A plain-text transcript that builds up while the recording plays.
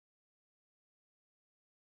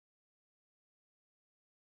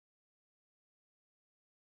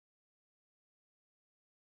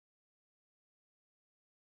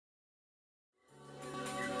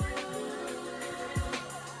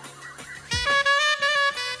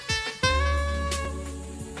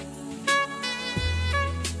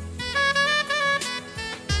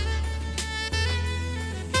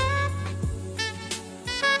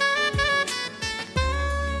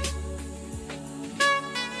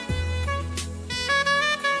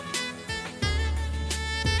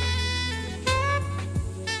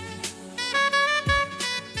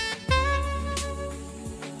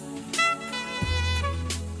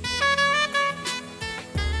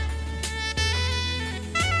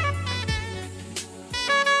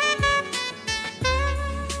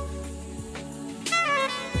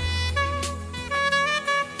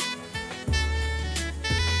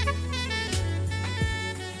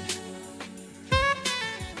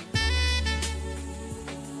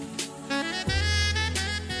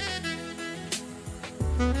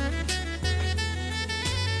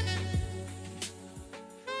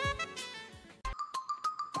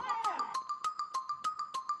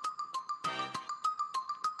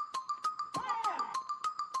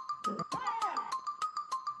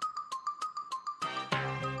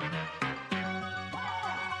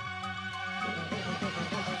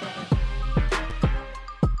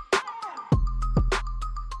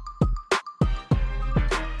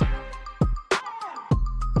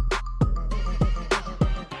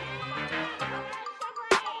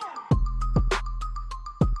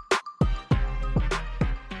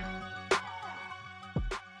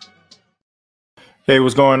Hey,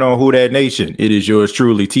 what's going on, Who That Nation? It is yours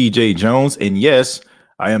truly, TJ Jones. And yes,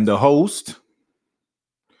 I am the host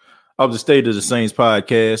of the State of the Saints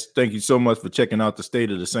podcast. Thank you so much for checking out the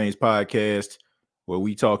State of the Saints podcast, where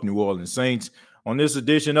we talk New Orleans Saints. On this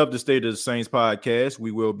edition of the State of the Saints podcast,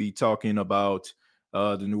 we will be talking about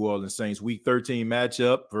the New Orleans Saints Week 13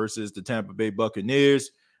 matchup versus the Tampa Bay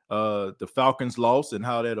Buccaneers, the Falcons' loss and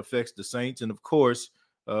how that affects the Saints. And of course,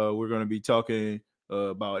 we're going to be talking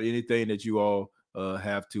about anything that you all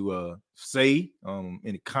have to say,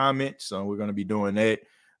 any comments. We're going to be doing that.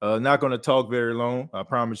 Not going to talk very long, I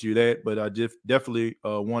promise you that, but I just definitely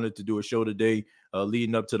wanted to do a show today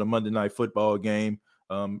leading up to the Monday Night Football game.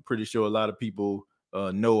 Pretty sure a lot of people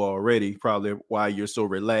know already probably why you're so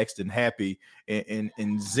relaxed and happy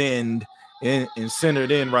and zen and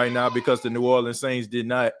centered in right now, because the New Orleans Saints did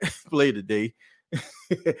not play today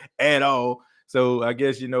at all. So I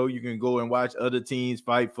guess, you can go and watch other teams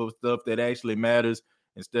fight for stuff that actually matters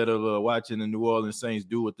instead of watching the New Orleans Saints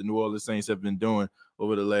do what the New Orleans Saints have been doing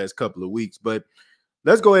over the last couple of weeks. But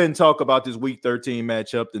let's go ahead and talk about this Week 13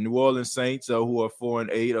 matchup. The New Orleans Saints, who are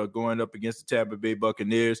 4-8, are going up against the Tampa Bay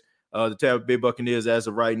Buccaneers. The Tampa Bay Buccaneers, as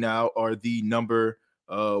of right now, are the number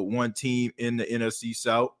one team in the NFC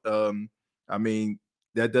South. I mean,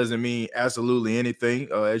 that doesn't mean absolutely anything.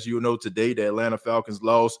 As you know, today, the Atlanta Falcons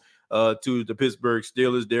lost to the Pittsburgh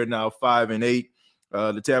Steelers. They're now 5-8.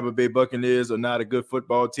 The Tampa Bay Buccaneers are not a good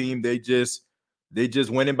football team. They just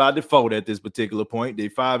winning by default at this particular point. They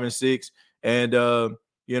 5-6, and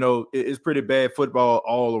it's pretty bad football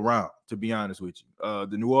all around, to be honest with you.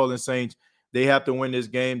 The New Orleans Saints, they have to win this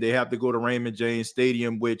game. They have to go to Raymond James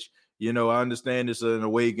Stadium, which I understand it's an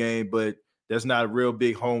away game, but that's not a real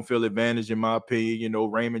big home field advantage in my opinion.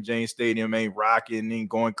 Raymond James Stadium ain't rocking, ain't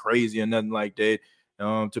going crazy or nothing like that.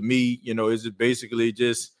 To me, it's basically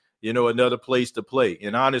just another place to play.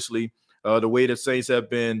 And honestly, the way the Saints have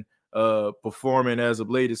been performing as of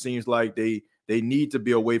late, it seems like they need to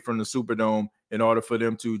be away from the Superdome in order for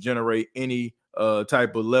them to generate any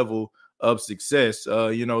type of level of success.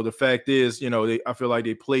 The fact is, I feel like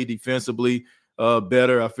they play defensively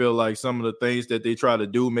better. I feel like some of the things that they try to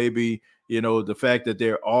do, maybe, the fact that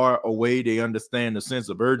they are away, they understand the sense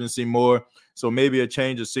of urgency more. So maybe a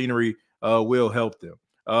change of scenery will help them.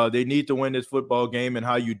 They need to win this football game, and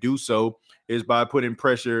how you do so is by putting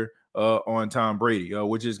pressure on Tom Brady,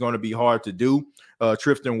 which is going to be hard to do.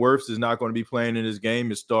 Tristan Wirfs is not going to be playing in this game.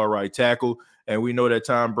 It's star right tackle, and we know that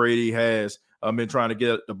Tom Brady has been trying to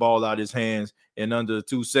get the ball out of his hands in under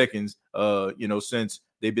 2 seconds, since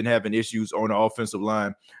they've been having issues on the offensive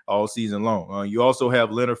line all season long. You also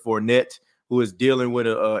have Leonard Fournette, who is dealing with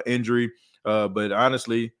an injury. But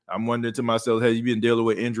honestly, I'm wondering to myself, has he been dealing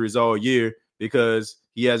with injuries all year? Because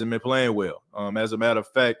he hasn't been playing well. As a matter of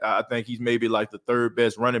fact, I think he's maybe like the third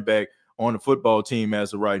best running back on the football team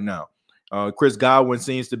as of right now. Chris Godwin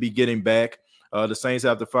seems to be getting back. The Saints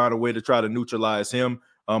have to find a way to try to neutralize him.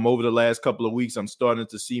 Over the last couple of weeks, I'm starting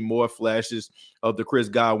to see more flashes of the Chris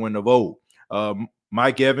Godwin of old.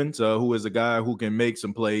 Mike Evans, who is a guy who can make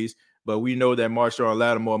some plays, but we know that Marshawn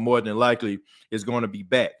Lattimore more than likely is going to be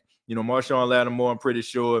back. Marshawn Lattimore, I'm pretty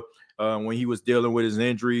sure when he was dealing with his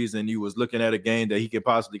injuries and he was looking at a game that he could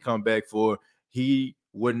possibly come back for, he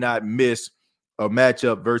would not miss a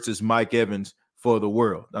matchup versus Mike Evans for the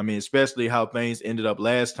world. I mean, especially how things ended up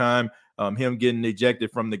last time, him getting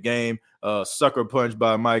ejected from the game, sucker punched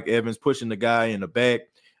by Mike Evans, pushing the guy in the back,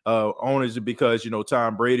 only because,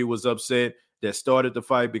 Tom Brady was upset, that started the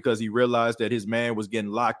fight because he realized that his man was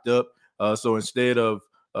getting locked up. So instead of,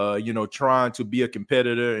 trying to be a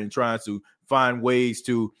competitor and trying to find ways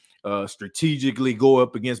to strategically go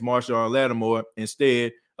up against Marshawn Lattimore,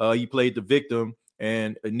 instead, he played the victim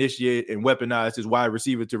and initiate and weaponize his wide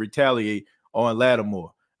receiver to retaliate on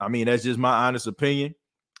Lattimore. I mean, that's just my honest opinion.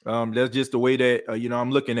 That's just the way that,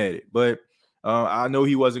 I'm looking at it. But I know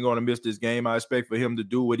he wasn't going to miss this game. I expect for him to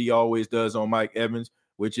do what he always does on Mike Evans,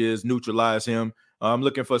 which is neutralize him. I'm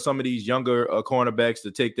looking for some of these younger cornerbacks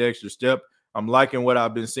to take the extra step. I'm liking what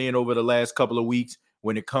I've been seeing over the last couple of weeks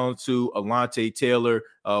when it comes to Alontae Taylor,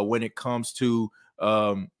 when it comes to,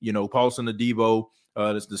 Paulson Adebo.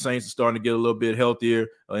 The Saints are starting to get a little bit healthier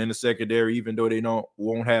in the secondary, even though they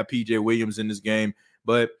won't have P.J. Williams in this game.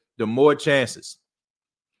 But the more chances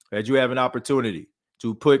that you have an opportunity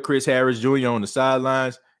to put Chris Harris Jr. on the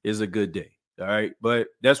sidelines is a good day. All right. But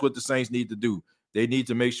that's what the Saints need to do. They need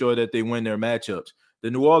to make sure that they win their matchups.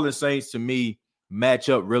 The New Orleans Saints, to me, match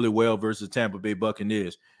up really well versus Tampa Bay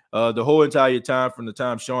Buccaneers. The whole entire time, from the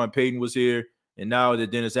time Sean Payton was here and now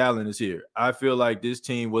that Dennis Allen is here, I feel like this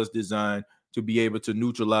team was designed to be able to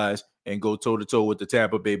neutralize and go toe-to-toe with the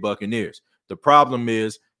Tampa Bay Buccaneers. The problem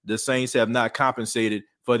is the Saints have not compensated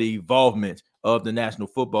for the involvement of the National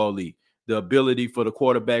Football League, the ability for the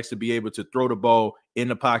quarterbacks to be able to throw the ball in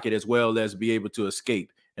the pocket as well as be able to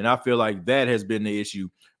escape. And I feel like that has been the issue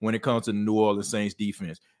when it comes to the New Orleans Saints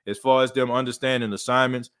defense. As far as them understanding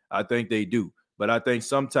assignments, I think they do. But I think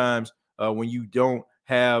sometimes when you don't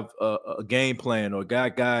have a game plan or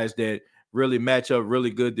got guys that really match up really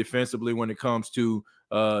good defensively when it comes to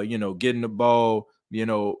getting the ball,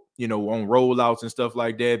 on rollouts and stuff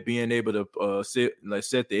like that, being able to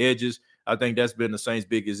set the edges. I think that's been the Saints'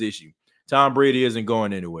 biggest issue. Tom Brady isn't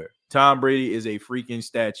going anywhere. Tom Brady is a freaking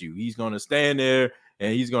statue. He's going to stand there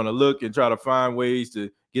and he's going to look and try to find ways to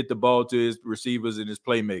get the ball to his receivers and his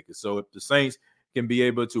playmakers. So if the Saints can be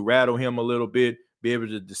able to rattle him a little bit, be able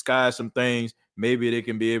to disguise some things, maybe they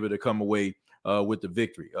can be able to come away with the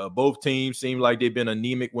victory. Both teams seem like they've been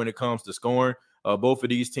anemic when it comes to scoring. Both of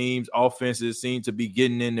these teams' offenses seem to be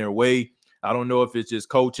getting in their way. I don't know if it's just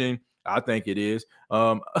coaching. I think it is.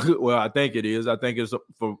 I think it is. I think it's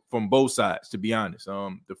from both sides, to be honest.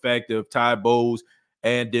 The fact of Ty Bowles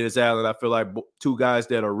and Dennis Allen, I feel like two guys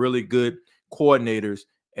that are really good coordinators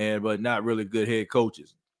but not really good head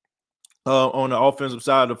coaches. On the offensive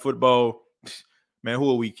side of the football, man, who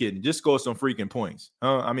are we kidding? Just score some freaking points.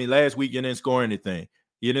 I mean, last week you didn't score anything.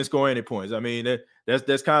 You didn't score any points. I mean,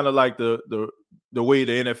 that's kind of like the way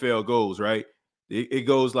the NFL goes, right? It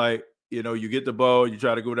goes like, you get the ball, you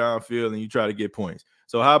try to go downfield, and you try to get points.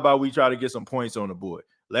 So how about we try to get some points on the board?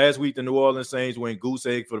 Last week, the New Orleans Saints went goose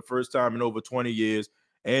egg for the first time in over 20 years.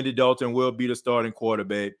 Andy Dalton will be the starting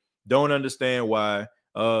quarterback. Don't understand why.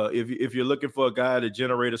 If you're looking for a guy to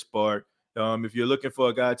generate a spark, if you're looking for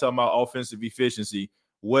a guy talking about offensive efficiency,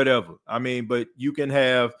 whatever. I mean, but you can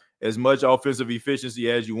have as much offensive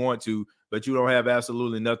efficiency as you want to, but you don't have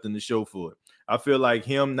absolutely nothing to show for it. I feel like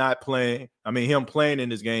him playing in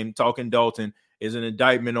this game, talking Dalton, is an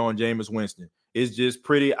indictment on Jameis Winston. It's just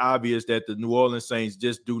pretty obvious that the New Orleans Saints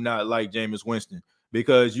just do not like Jameis Winston,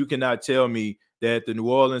 because you cannot tell me that the New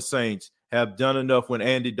Orleans Saints have done enough with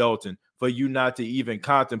Andy Dalton for you not to even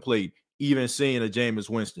contemplate even seeing a Jameis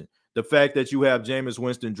Winston. The fact that you have Jameis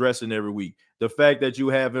Winston dressing every week, the fact that you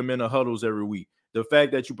have him in the huddles every week, the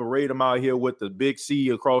fact that you parade him out here with the big C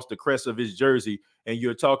across the crest of his jersey and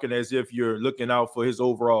you're talking as if you're looking out for his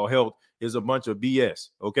overall health is a bunch of BS,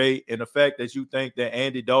 okay? And the fact that you think that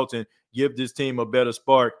Andy Dalton give this team a better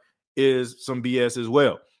spark is some BS as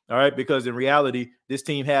well, all right? Because in reality, this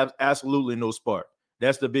team has absolutely no spark.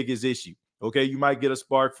 That's the biggest issue. Okay, you might get a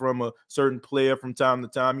spark from a certain player from time to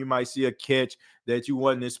time. You might see a catch that you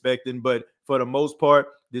wasn't expecting, but for the most part,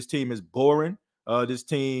 this team is boring. This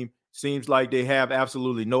team seems like they have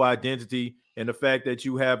absolutely no identity. And the fact that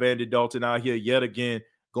you have Andy Dalton out here yet again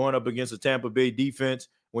going up against the Tampa Bay defense,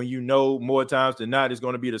 when you know more times than not it's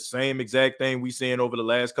going to be the same exact thing we've seen over the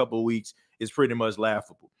last couple of weeks, is pretty much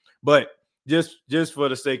laughable. But just for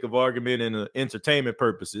the sake of argument and entertainment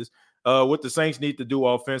purposes, what the Saints need to do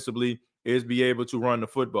offensively is be able to run the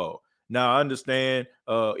football. Now, I understand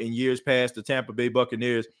in years past, the Tampa Bay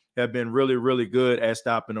Buccaneers have been really, really good at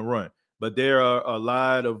stopping the run. But there are a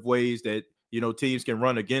lot of ways that, teams can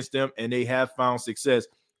run against them, and they have found success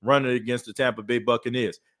running against the Tampa Bay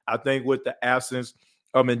Buccaneers. I think with the absence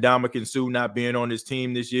of Ndamukong Suh not being on his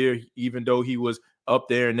team this year, even though he was up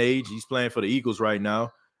there in age, he's playing for the Eagles right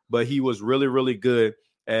now, but he was really, really good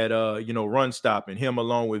at run stopping, him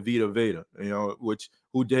along with Vita Veda,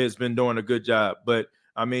 who has been doing a good job. But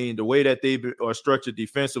I mean, the way that they are structured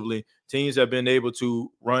defensively, teams have been able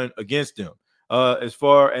to run against them. As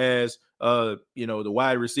far as the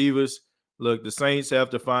wide receivers, look, the Saints have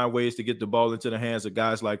to find ways to get the ball into the hands of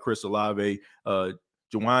guys like Chris Olave.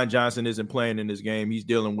 Juwan Johnson isn't playing in this game. He's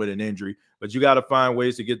dealing with an injury. But you got to find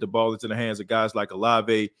ways to get the ball into the hands of guys like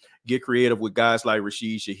Olave, get creative with guys like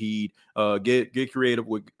Rashid Shaheed, get creative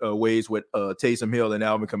with ways with Taysom Hill and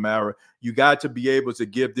Alvin Kamara. You got to be able to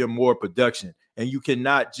give them more production. And you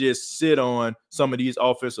cannot just sit on some of these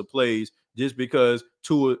offensive plays just because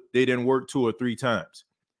they didn't work 2 or 3 times.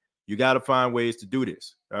 You got to find ways to do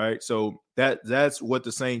this. All right. So that's what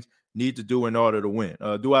the Saints need to do in order to win.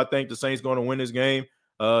 Do I think the Saints going to win this game?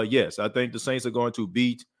 Yes, I think the Saints are going to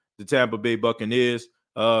beat the Tampa Bay Buccaneers.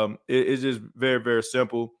 It's just very, very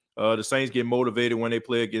simple. The Saints get motivated when they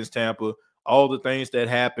play against Tampa. All the things that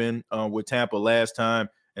happened with Tampa last time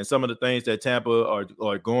and some of the things that Tampa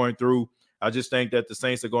are going through, I just think that the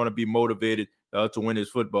Saints are going to be motivated to win this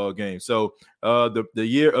football game. So the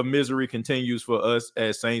year of misery continues for us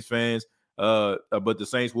as Saints fans, but the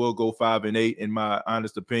Saints will go 5-8, in my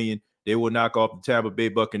honest opinion. They will knock off the Tampa Bay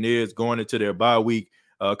Buccaneers going into their bye week.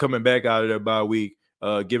 Coming back out of their bye week,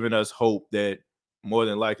 giving us hope that more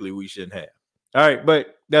than likely we shouldn't have. All right,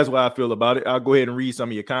 but that's why I feel about it. I'll go ahead and read some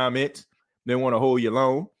of your comments. Didn't want to hold you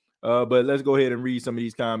long, but let's go ahead and read some of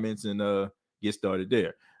these comments and get started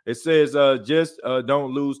there. It says, just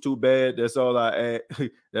don't lose too bad. That's all I ask.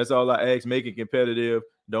 That's all I ask. Make it competitive.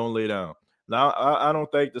 Don't lay down. Now, I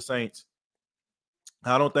don't think the Saints.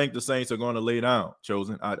 I don't think the Saints are going to lay down,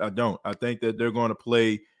 Chosen. I don't. I think that they're going to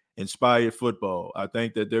play inspired football. I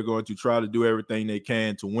think that they're going to try to do everything they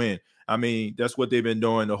can to win. I mean, that's what they've been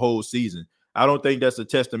doing the whole season. I don't think that's a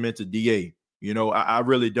testament to DA. You know, I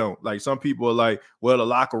really don't. Like some people are like, well, the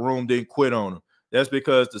locker room didn't quit on them. That's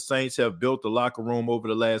because the Saints have built the locker room over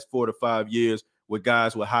the last 4 to 5 years with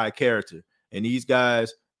guys with high character. And these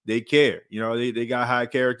guys, they care. You know, they got high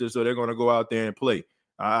character, so they're going to go out there and play.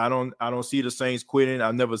 I don't see the Saints quitting.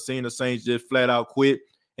 I've never seen the Saints just flat out quit,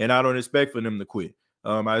 and I don't expect for them to quit.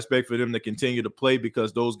 I expect for them to continue to play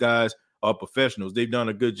because those guys are professionals. They've done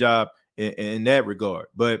a good job in that regard.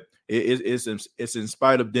 But it's in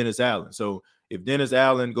spite of Dennis Allen. So if Dennis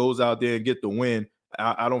Allen goes out there and get the win,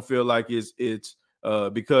 I don't feel like it's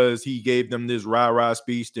because he gave them this rah-rah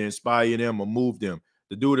speech to inspire them or move them.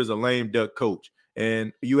 The dude is a lame duck coach.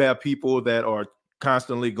 And you have people that are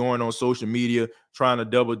constantly going on social media trying to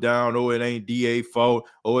double down. Oh, it ain't DA fault.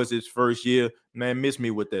 Oh, it's his first year. Man, miss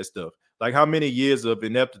me with that stuff. Like, how many years of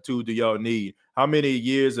ineptitude do y'all need? How many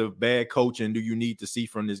years of bad coaching do you need to see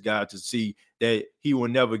from this guy to see that he will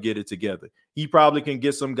never get it together? He probably can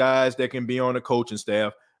get some guys that can be on the coaching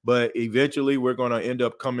staff, but eventually we're going to end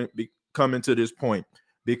up coming to this point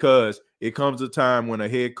because it comes a time when a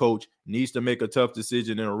head coach needs to make a tough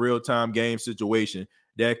decision in a real-time game situation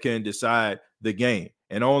that can decide the game.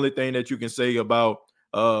 And the only thing that you can say about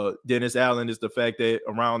Dennis Allen is the fact that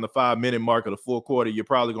around the 5-minute mark of the fourth quarter, you're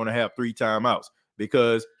probably going to have 3 timeouts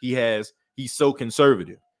because he's so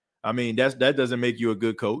conservative. I mean, that doesn't make you a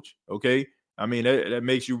good coach. Okay. I mean, that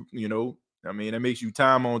makes you, that makes you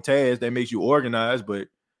time on task. That makes you organized, but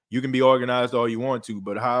you can be organized all you want to,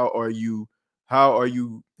 but how are you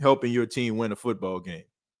helping your team win a football game?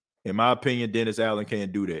 In my opinion, Dennis Allen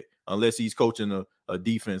can't do that unless he's coaching a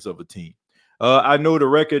defense of a team. I know the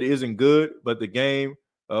record isn't good, but the game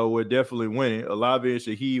we're definitely winning. Olave and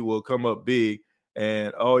Shaheed will come up big,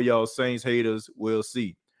 and all y'all Saints haters will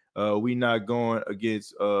see. We not going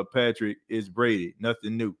against Patrick. It's Brady.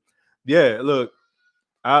 Nothing new. Yeah, look,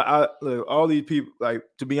 I look, all these people, like,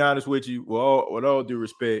 to be honest with you, with all due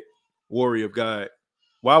respect, warrior of God,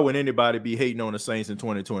 why would anybody be hating on the Saints in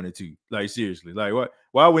 2022? Like, seriously, like,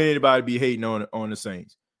 why would anybody be hating on the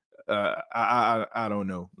Saints? I don't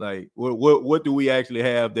know. Like, what do we actually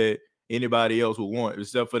have that anybody else would want,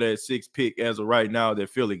 except for that 6th pick as of right now that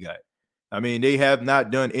Philly got? I mean, they have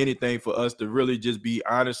not done anything for us to really just be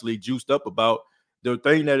honestly juiced up about. The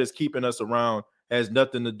thing that is keeping us around has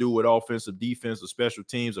nothing to do with offensive, defense, or special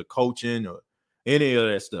teams, or coaching, or any of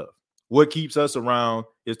that stuff. What keeps us around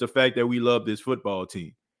is the fact that we love this football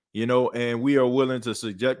team, and we are willing to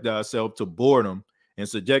subject ourselves to boredom and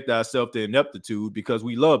subject ourselves to ineptitude because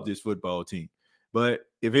we love this football team. But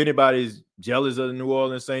if anybody's jealous of the New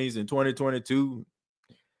Orleans Saints in 2022,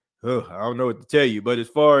 I don't know what to tell you. But as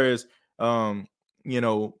far as Tom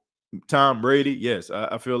Brady, yes,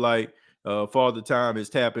 I feel like Father Time is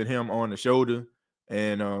tapping him on the shoulder,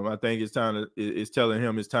 and I think it's telling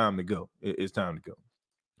him it's time to go. It's time to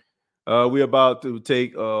go. We're about to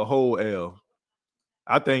take a whole L.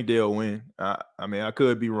 I think they'll win. I mean, I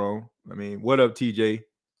could be wrong. I mean, what up, TJ?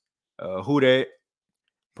 Who that?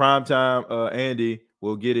 Primetime Andy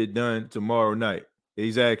will get it done tomorrow night.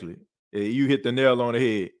 Exactly. You hit the nail on the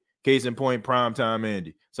head. Case in point, primetime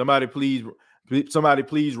Andy. Somebody please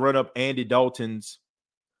run up Andy Dalton's.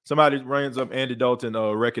 Somebody runs up Andy Dalton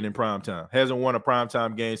record in primetime. Hasn't won a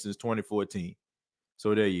primetime game since 2014.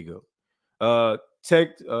 So there you go.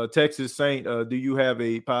 Texas Saint, do you have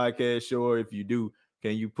a podcast show? If you do,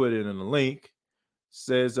 can you put it in the link?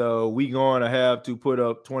 Says we going to have to put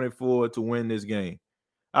up 24 to win this game.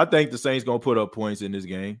 I think the Saints going to put up points in this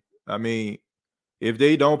game. I mean, if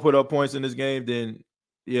they don't put up points in this game, then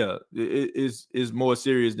yeah, it's more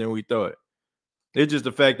serious than we thought. It's just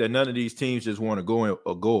the fact that none of these teams just want to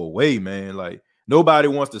go away, man. Like, nobody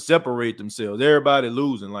wants to separate themselves. Everybody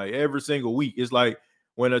losing like every single week. It's like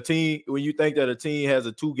when you think that a team has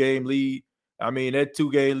a 2-game lead, I mean, that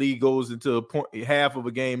 2-game lead goes into half of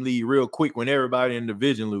a game lead real quick when everybody in the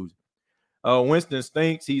division loses. Winston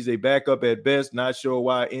stinks. He's a backup at best. Not sure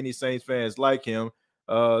why any Saints fans like him.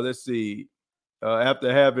 Let's see.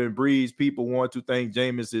 After having Breeze, people want to think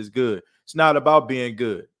Jameis is good. It's not about being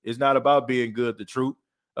good. It's not about being good. The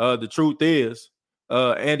truth is,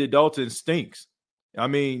 Andy Dalton stinks. I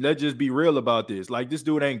mean, let's just be real about this. Like, this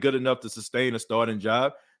dude ain't good enough to sustain a starting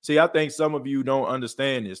job. See, I think some of you don't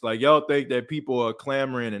understand this. Like, y'all think that people are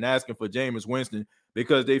clamoring and asking for Jameis Winston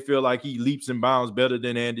because they feel like he leaps and bounds better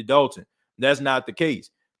than Andy Dalton. That's not the case.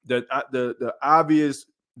 The obvious,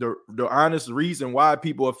 the honest reason why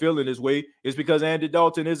people are feeling this way is because Andy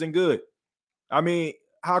Dalton isn't good. I mean,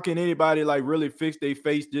 how can anybody like really fix their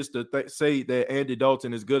face just to say that Andy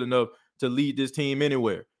Dalton is good enough to lead this team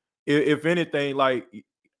anywhere? If anything, like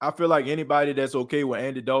I feel like anybody that's okay with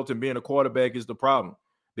Andy Dalton being a quarterback is the problem,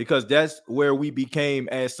 because that's where we became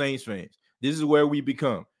as Saints fans. This is where we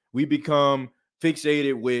become. We become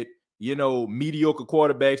fixated with mediocre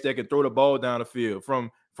quarterbacks that can throw the ball down the field,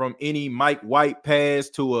 from any Mike White pass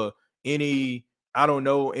to any I don't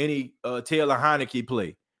know any Taylor Heineke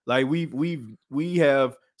play. Like we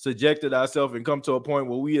have subjected ourselves and come to a point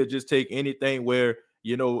where we just take anything where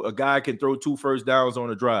a guy can throw 2 first downs on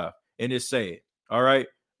a drive, and it's sad. All right,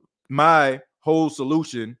 my whole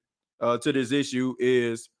solution to this issue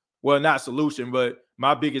is, well, not solution, but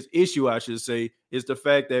my biggest issue, I should say, is the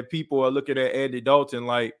fact that people are looking at Andy Dalton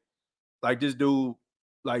like this dude,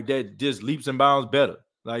 like that just leaps and bounds better.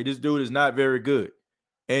 Like this dude is not very good,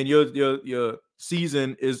 and your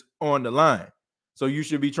season is on the line. So you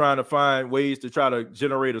should be trying to find ways to try to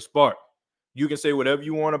generate a spark. You can say whatever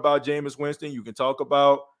you want about Jameis Winston. You can talk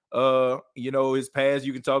about his past.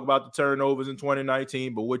 You can talk about the turnovers in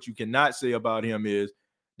 2019, but what you cannot say about him is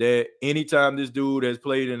that anytime this dude has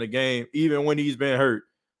played in a game, even when he's been hurt,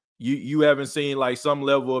 you haven't seen like some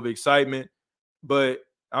level of excitement. But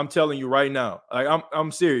I'm telling you right now, like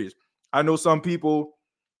I'm serious. I know some people,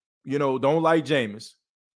 don't like Jameis.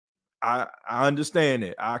 I understand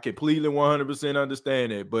it. I completely 100%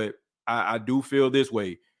 understand it. But I do feel this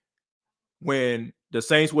way. When the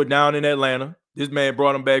Saints were down in Atlanta, this man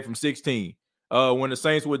brought them back from 16. When the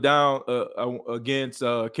Saints were down against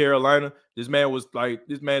Carolina, this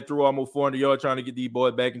man threw almost 400 yards trying to get these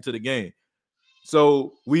boys back into the game.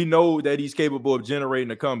 So we know that he's capable of generating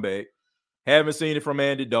a comeback. Haven't seen it from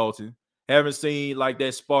Andy Dalton. Haven't seen like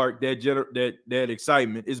that spark, that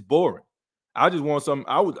excitement. It's boring. I just want some.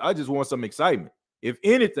 I just want some excitement. If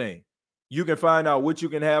anything, you can find out what you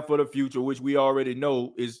can have for the future, which we already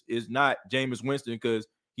know is not Jameis Winston because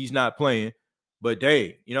he's not playing. But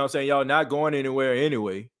dang, you know what I'm saying? Y'all not going anywhere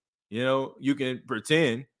anyway. You can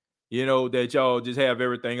pretend, that y'all just have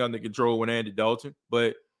everything under control with Andy Dalton.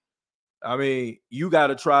 But I mean, you got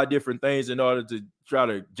to try different things in order to try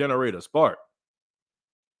to generate a spark.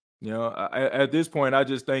 At this point, I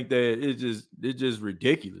just think that it's just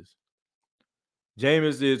ridiculous.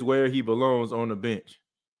 Jameis is where he belongs, on the bench.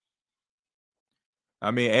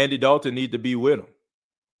 I mean, Andy Dalton needs to be with him.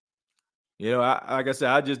 Like I said,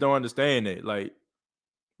 I just don't understand that. Like,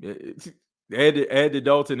 Andy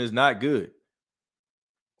Dalton is not good.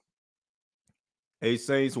 A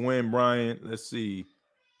Saints win, Brian. Let's see.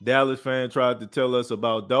 Dallas fan tried to tell us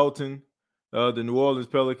about Dalton. The New Orleans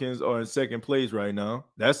Pelicans are in second place right now.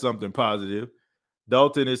 That's something positive.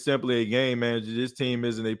 Dalton is simply a game manager. This team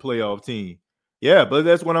isn't a playoff team. Yeah, but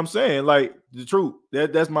that's what I'm saying. Like the truth.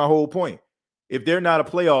 That's my whole point. If they're not a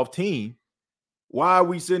playoff team, why are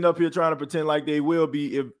we sitting up here trying to pretend like they will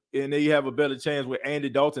be and they have a better chance with Andy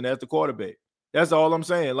Dalton as the quarterback? That's all I'm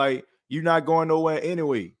saying. Like, you're not going nowhere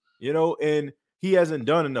anyway, and he hasn't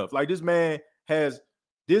done enough. Like this man has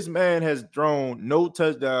thrown no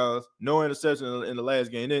touchdowns, no interceptions in the last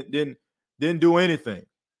game. Didn't do anything.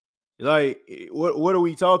 Like, what are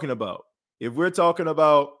we talking about? If we're talking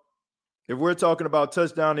about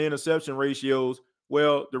touchdown to interception ratios,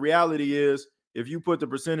 well, the reality is if you put the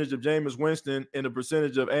percentage of Jameis Winston and the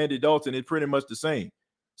percentage of Andy Dalton, it's pretty much the same.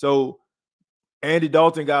 So Andy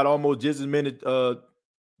Dalton got almost just as many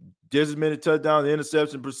touchdowns and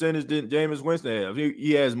interception percentage than Jameis Winston has.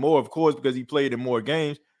 He has more, of course, because he played in more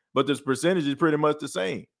games, but this percentage is pretty much the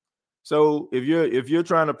same. So if you're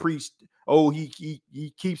trying to preach, oh, he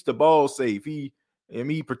keeps the ball safe, he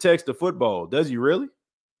protects the football. Does he really?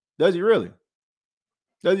 Does he really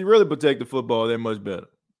protect the football that much better?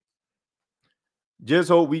 Just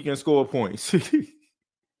hope we can score points.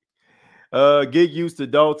 Get used to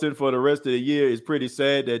Dalton for the rest of the year. It's pretty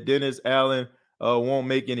sad that Dennis Allen won't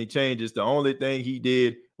make any changes. The only thing he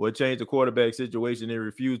did was change the quarterback situation and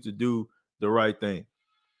refused to do the right thing.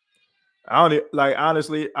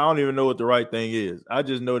 Honestly, I don't even know what the right thing is. I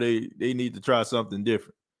just know they need to try something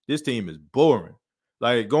different. This team is boring.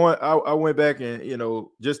 Like I went back and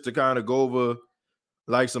just to kind of go over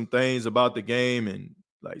like some things about the game and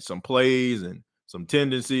like some plays and some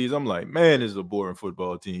tendencies. I'm like, man, this is a boring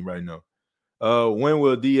football team right now. When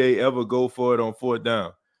will DA ever go for it on fourth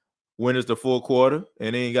down? When it's the fourth quarter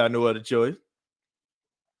and they ain't got no other choice.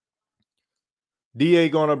 DA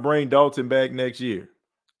gonna bring Dalton back next year.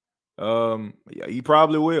 Yeah, he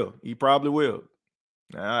probably will. He probably will.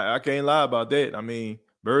 I can't lie about that. I mean,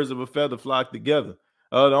 birds of a feather flock together.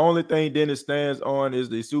 The only thing Dennis stands on is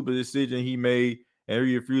the stupid decision he made and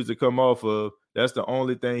he refused to come off of. That's the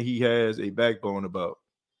only thing he has a backbone about.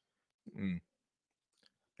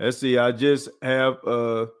 Let's see. I just hate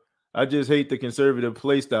the conservative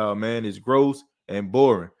play style, man. It's gross and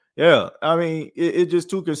boring. Yeah, I mean, it's just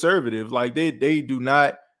too conservative. Like they do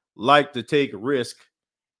not like to take risk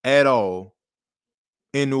at all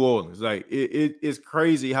in New Orleans. Like it's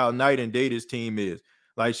crazy how night and day this team is.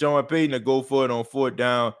 Like Sean Payton to go for it on fourth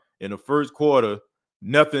down in the first quarter,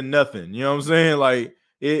 nothing. You know what I'm saying? Like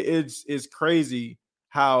it's crazy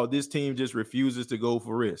how this team just refuses to go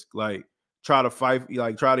for risk. Like try to fight,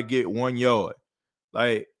 like try to get 1 yard.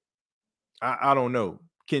 Like I don't know,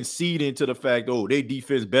 conceding to the fact, oh, they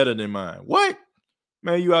defense better than mine. What?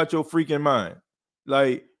 Man, you out your freaking mind.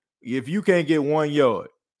 Like, if you can't get 1 yard,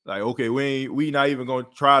 like, okay, we not even gonna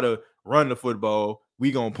try to run the football,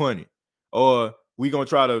 we gonna punt it. Or we gonna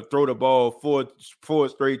try to throw the ball four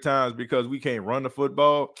straight times because we can't run the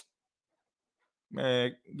football.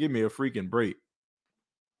 Man, give me a freaking break.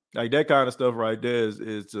 Like that kind of stuff right there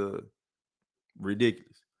is ridiculous.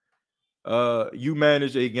 You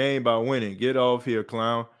manage a game by winning. Get off here,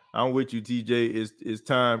 clown. I'm with you, TJ. It's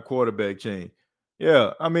time quarterback change.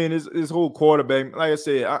 Yeah, I mean, this whole quarterback, like I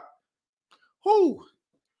said, I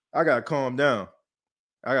gotta calm down.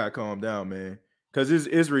 Man. Because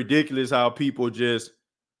it's ridiculous how people just,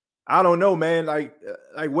 I don't know, man. Like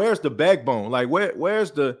where's the backbone? Like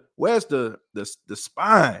where's the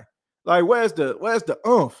spine? Like where's the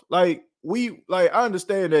oomph? Like I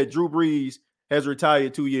understand that Drew Brees has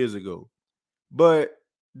retired 2 years ago. But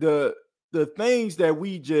the things that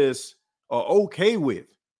we just are okay with,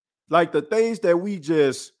 like the things that we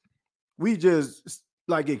just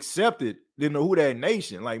like accepted in the Who Dat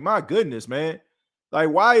Nation. Like, my goodness, man. Like,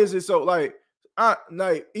 why is it so like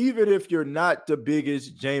even if you're not the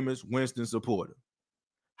biggest Jameis Winston supporter,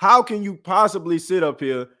 how can you possibly sit up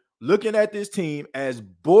here looking at this team as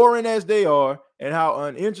boring as they are and how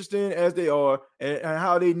uninteresting as they are and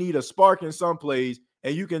how they need a spark in some plays,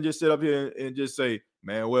 and you can just sit up here and just say,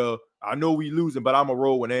 man, well, I know we losing, but I'm a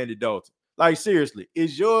roll with Andy Dalton. Like, seriously,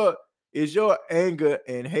 is your anger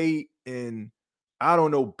and hate and, I don't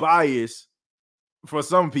know, bias for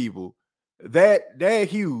some people that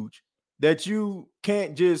huge that you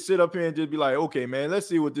can't just sit up here and just be like, okay, man, let's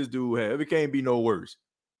see what this dude has. It can't be no worse.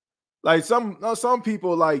 Like some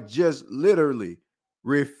people like just literally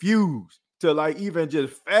refuse to like even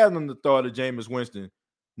just fathom the thought of Jameis Winston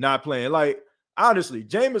not playing. Like, honestly,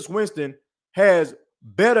 Jameis Winston has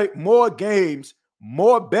better games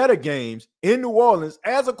in New Orleans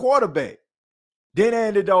as a quarterback than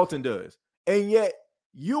Andy Dalton does. And yet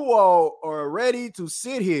you all are ready to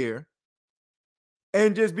sit here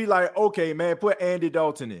and just be like, okay, man, put Andy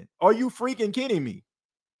Dalton in. Are you freaking kidding me?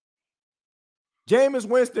 Jameis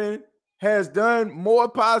Winston has done more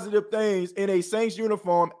positive things in a Saints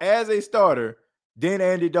uniform as a starter than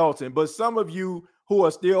Andy Dalton. But some of you who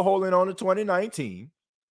are still holding on to 2019,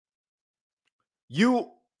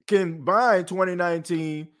 you combine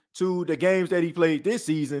 2019 to the games that he played this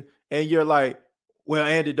season, and you're like, well,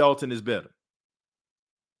 Andy Dalton is better.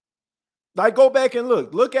 Like, go back and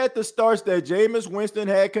look at the starts that Jameis Winston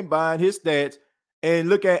had combined, his stats, and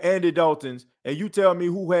look at Andy Dalton's, and you tell me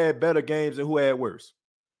who had better games and who had worse.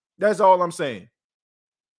 That's all I'm saying.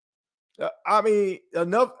 I mean,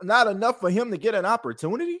 not enough for him to get an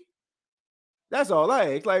opportunity? That's all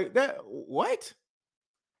I ask. Like, that, what?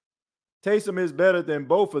 Taysom is better than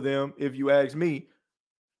both of them, if you ask me.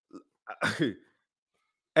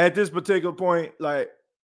 At this particular point, I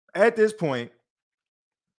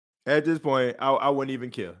wouldn't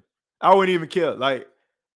even care. I wouldn't even care. Like,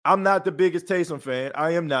 I'm not the biggest Taysom fan.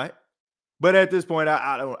 I am not. But at this point,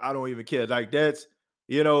 I don't even care. Like, that's,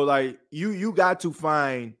 like you got to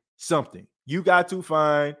find something. You got to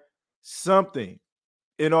find something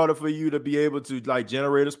in order for you to be able to like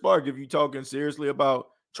generate a spark. If you're talking seriously about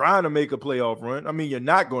trying to make a playoff run, I mean, you're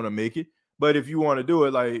not going to make it. But if you want to do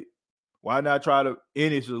it, like, why not try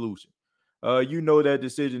any solution? That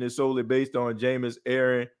decision is solely based on Jameis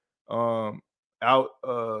Aaron out.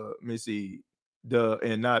 Let me see,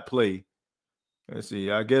 and not play. Let's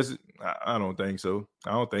see. I guess I don't think so.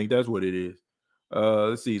 I don't think that's what it is.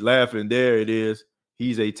 Let's see. Laughing, there it is.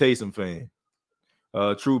 He's a Taysom fan.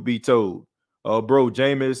 Truth be told, bro,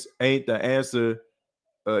 Jameis ain't the answer.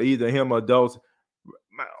 Either him or Dalton.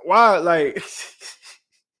 Why, like,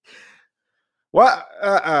 why?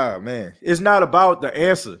 Man, it's not about the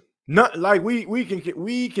answer. Not like we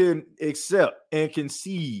can accept and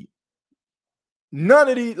concede none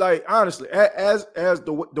of these, like honestly, as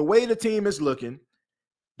the way the team is looking,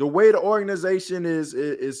 the way the organization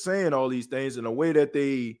is saying all these things, and the way that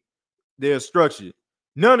they're structured,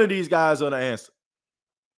 none of these guys are the answer.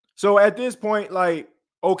 So at this point, like,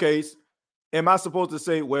 okay, am I supposed to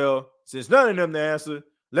say, well, since none of them the answer,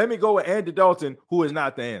 let me go with Andy Dalton, who is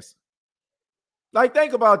not the answer? Like,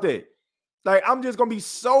 think about that. Like, I'm just gonna be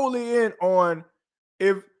solely in on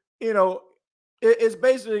if it's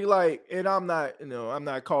basically like, and I'm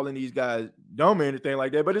not calling these guys dumb or anything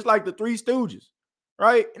like that, but it's like the Three Stooges,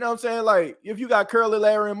 right? You know what I'm saying? Like, if you got Curly,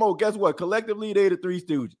 Larry, and Moe, guess what? Collectively, they the Three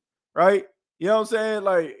Stooges, right? You know what I'm saying?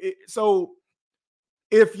 Like, so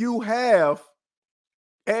if you have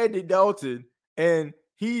Andy Dalton and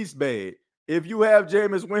he's bad, if you have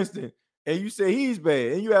Jameis Winston and you say he's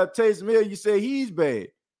bad, and you have Taysom Hill, you say he's bad,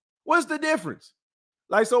 what's the difference?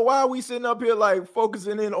 Like, so why are we sitting up here like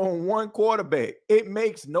focusing in on one quarterback? It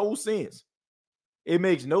makes no sense. It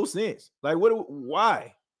makes no sense. Like,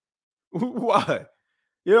 why? Why?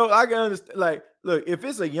 I can understand. Like, look, if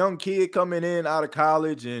it's a young kid coming in out of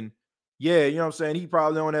college, and yeah, you know what I'm saying, he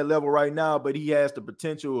probably on that level right now, but he has the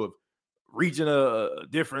potential of reaching a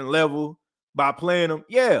different level by playing him.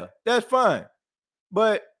 Yeah, that's fine.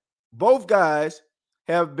 But both guys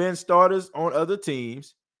have been starters on other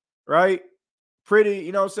teams, right? Pretty,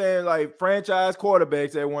 you know what I'm saying, like franchise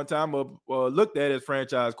quarterbacks at one time, or looked at as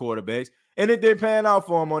franchise quarterbacks, and it didn't pan out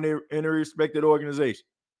for them in their respected organization.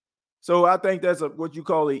 So I think that's what you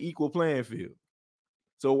call an equal playing field.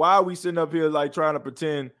 So why are we sitting up here like trying to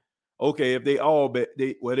pretend, okay, if they all bad,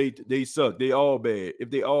 they suck, they all bad. If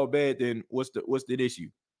they all bad, then what's the issue?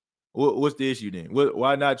 What's the issue then?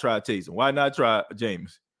 Why not try Taysom? Why not try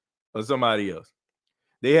James or somebody else?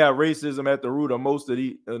 They have racism at the root of most of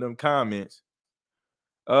them comments.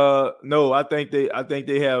 No, I think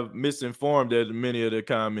they have misinformed as many of the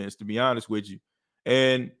comments, to be honest with you.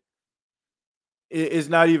 And it's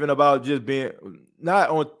not even about just being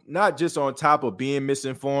not just on top of being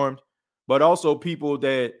misinformed, but also people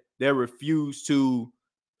that refuse to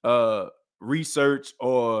research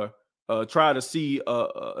or try to see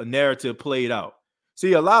a narrative played out.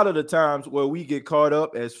 See, a lot of the times where we get caught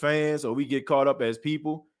up as fans or we get caught up as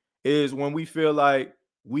people is when we feel like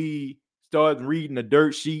we start reading the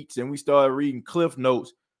dirt sheets and we start reading cliff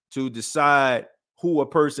notes to decide who a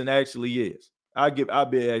person actually is. I'll be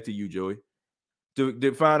back to you, Joey,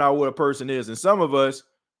 to find out what a person is. And some of us,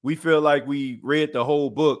 we feel like we read the whole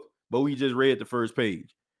book, but we just read the first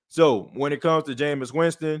page. So when it comes to Jameis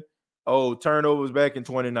Winston, turnovers back in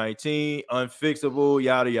 2019, unfixable,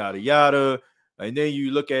 yada, yada, yada. And then you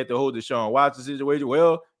look at the whole Deshaun Watson situation.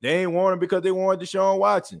 Well, they ain't want him because they wanted Deshaun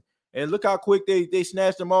Watson. And look how quick they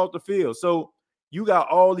snatched him off the field. So you got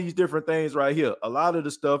all these different things right here. A lot of the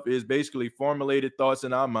stuff is basically formulated thoughts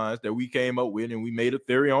in our minds that we came up with, and we made a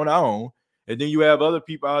theory on our own. And then you have other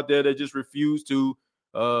people out there that just refuse to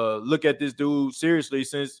look at this dude seriously,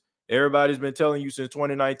 since everybody's been telling you since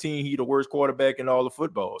 2019 he's the worst quarterback in all of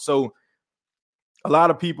football. So a lot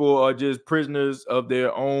of people are just prisoners of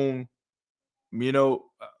their own,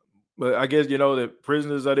 but I guess, that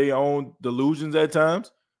prisoners of their own delusions at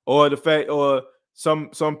times, or the fact, or some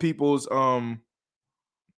people's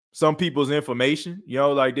information,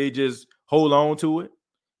 like they just hold on to it,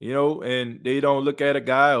 and they don't look at a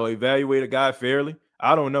guy or evaluate a guy fairly.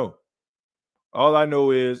 I don't know. All I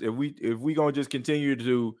know is if we gonna just continue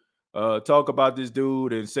to talk about this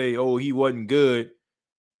dude and say, oh, he wasn't good,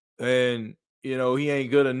 and he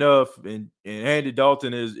ain't good enough, and Andy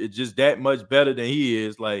Dalton is just that much better than he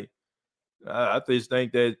is, like, I just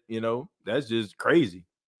think that that's just crazy.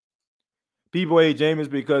 People hate Jameis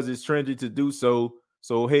because it's trendy to do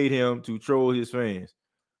so hate him to troll his fans.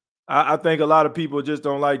 I think a lot of people just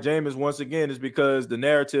don't like Jameis. Once again, is because the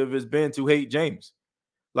narrative has been to hate Jameis.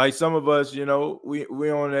 Like some of us, we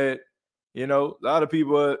on that. A lot of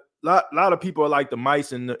people are like the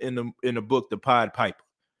mice in the book, The Pied Piper.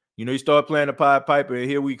 You start playing the Pied Piper, and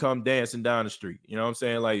here we come dancing down the street. You know what I'm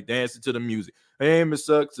saying? Like dancing to the music. Jameis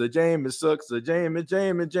sucks. Jameis sucks.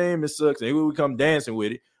 Jameis sucks. And here we come dancing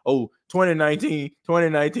with it. Oh,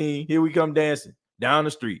 2019. Here we come dancing down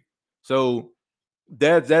the street. So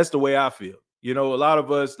that's the way I feel. A lot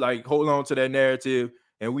of us like hold on to that narrative,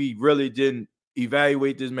 and we really didn't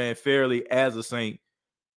evaluate this man fairly as a Saint.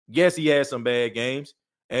 Yes, he had some bad games,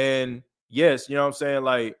 and yes, you know what I'm saying,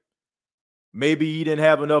 like maybe he didn't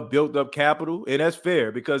have enough built up capital, and that's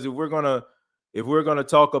fair, because if we're gonna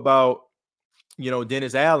talk about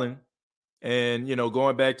Dennis Allen and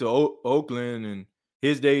going back to Oakland and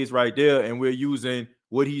his days right there, and we're using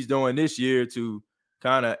what he's doing this year to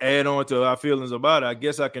kind of add on to our feelings about it, I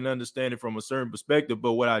guess I can understand it from a certain perspective.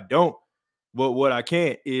 But what I don't But what I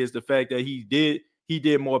can't is the fact that he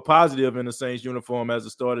did more positive in the Saints uniform as a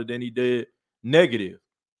starter than he did negative.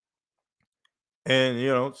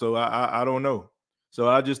 And so I don't know. So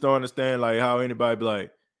I just don't understand like how anybody be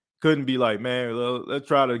like couldn't be like, man, let's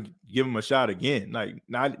try to give him a shot again. Like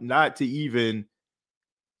not to even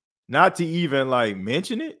like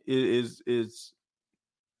mention it is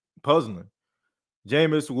puzzling.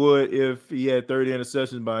 Jameis would if he had 30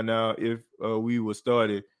 interceptions by now if we were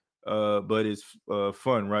started. But it's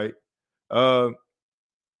fun, right?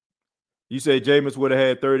 You say Jameis would have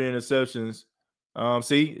had 30 interceptions.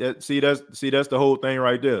 That's the whole thing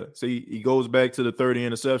right there. See, he goes back to the 30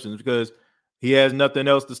 interceptions because he has nothing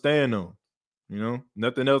else to stand on.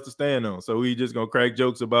 Nothing else to stand on. So he just gonna crack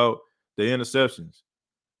jokes about the interceptions.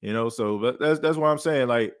 So that's why I'm saying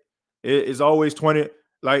like it's always 20,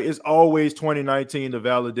 like it's always 2019 to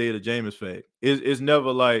validate a Jameis fact. It's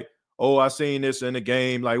never like, oh, I seen this in the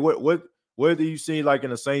game. Like what do you see like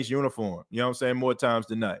in a Saints uniform? You know what I'm saying? More times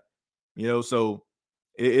than not. So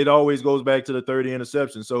it always goes back to the 30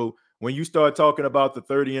 interceptions. So when you start talking about the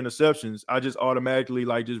 30 interceptions, I just automatically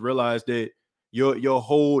like just realize that your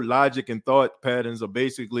whole logic and thought patterns are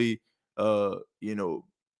basically are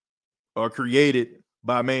created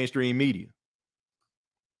by mainstream media.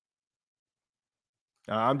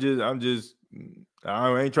 I'm just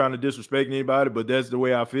I ain't trying to disrespect anybody, but that's the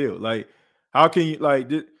way I feel. Like, how can you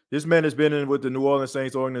like this man has been in with the New Orleans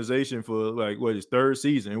Saints organization for like what his third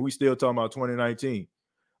season, and we still talking about 2019.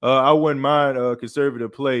 I wouldn't mind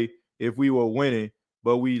conservative play if we were winning,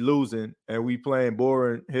 but we losing and we playing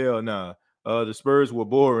boring. Hell nah. The Spurs were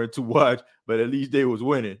boring to watch, but at least they was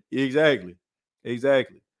winning. Exactly.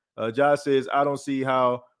 Josh says, I don't see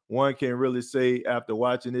how one can really say after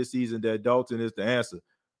watching this season that Dalton is the answer.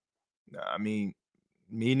 I mean,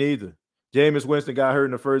 me neither. Jameis Winston got hurt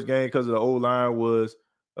in the first game because of the O-line was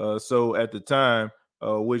so at the time,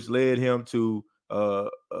 which led him to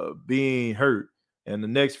being hurt. And the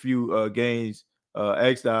next few games,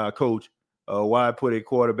 asked our coach why put a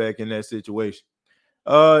quarterback in that situation.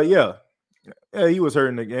 Yeah, he was hurt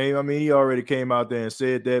in the game. I mean, he already came out there and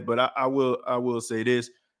said that. But I will say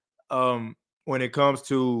this: when it comes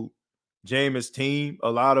to Jameis' team,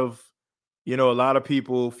 a lot of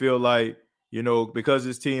people feel like, because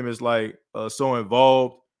his team is like so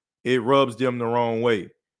involved, it rubs them the wrong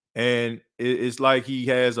way. And it's like he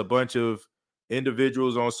has a bunch of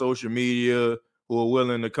individuals on social media who are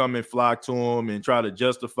willing to come and flock to him and try to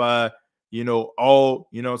justify, all,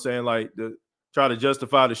 what I'm saying, like try to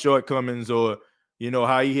justify the shortcomings or,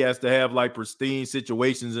 how he has to have like pristine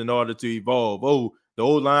situations in order to evolve. Oh, the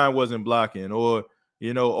old line wasn't blocking, or,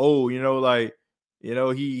 like,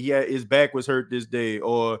 he had his back was hurt this day,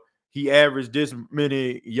 or he averaged this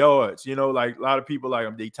many yards. Like a lot of people like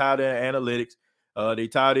him, they tired of analytics, they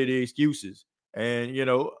tired of the excuses, and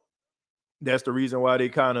that's the reason why they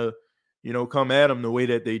kind of come at him the way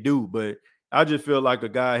that they do. But I just feel like a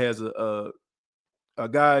guy has a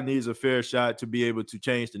guy needs a fair shot to be able to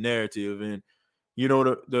change the narrative. And and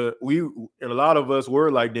a lot of us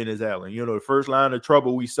were like Dennis Allen. The first line of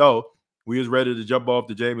trouble we saw, we was ready to jump off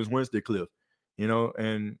the Jameis Winston cliff.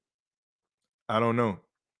 And I don't know.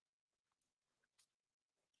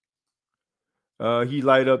 He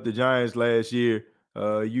light up the Giants last year.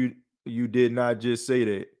 You did not just say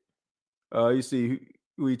that. You see,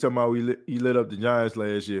 who you talking about? He lit up the Giants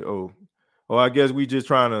last year. Oh, I guess we just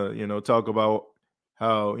trying to talk about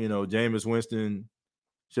how Jameis Winston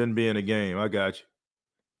shouldn't be in the game. I got you.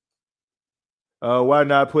 Why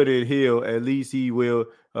not put it Hill? At least he will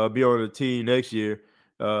be on the team next year.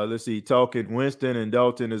 Let's see. Talking Winston and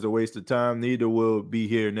Dalton is a waste of time. Neither will be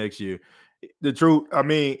here next year. The truth, I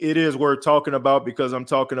mean, it is worth talking about because I'm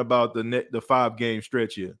talking about the 5-game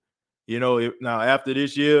stretch here. Now after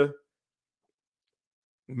this year,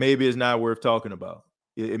 maybe it's not worth talking about.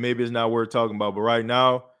 Maybe it's not worth talking about. But right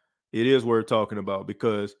now, it is worth talking about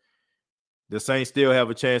because the Saints still have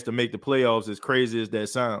a chance to make the playoffs, as crazy as that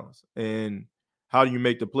sounds. And how do you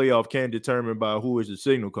make the playoff can determine by who is the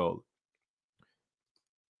signal caller.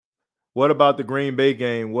 What about the Green Bay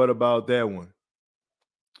game? What about that one?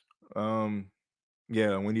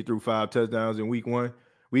 Yeah, when he threw 5 touchdowns in week 1.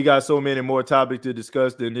 We got so many more topics to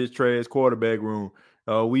discuss than this trash quarterback room.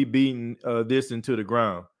 We beating this into the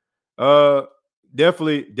ground.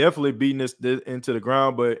 Definitely beating this into the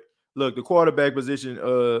ground. But look, the quarterback position,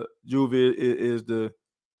 Juve, is the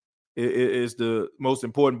most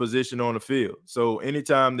important position on the field. So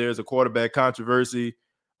anytime there's a quarterback controversy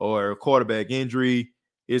or a quarterback injury,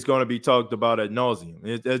 it's going to be talked about ad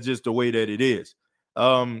nauseum. That's just the way that it is.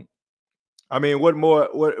 I mean,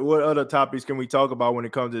 what other topics can we talk about when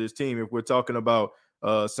it comes to this team? If we're talking about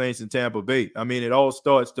Saints and Tampa Bay. I mean, it all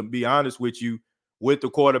starts, to be honest with you, with the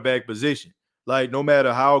quarterback position. Like, no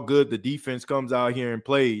matter how good the defense comes out here and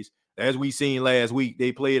plays, as we seen last week,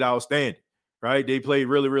 they played outstanding, right? They played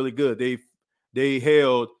really, really good. They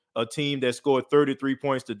held a team that scored 33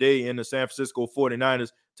 points today in the San Francisco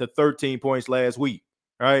 49ers to 13 points last week,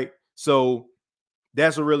 right? So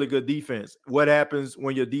that's a really good defense. What happens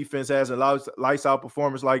when your defense has a lights out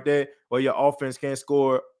performance like that? Well, your offense can't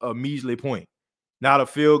score a measly point. Not a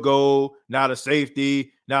field goal, not a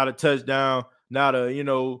safety, not a touchdown, not a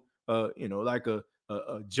like a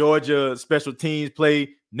Georgia special teams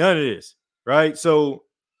play. None of this, right? So,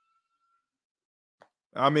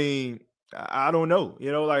 I mean, I don't know.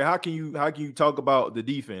 Like, how can you talk about the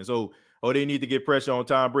defense? Oh, they need to get pressure on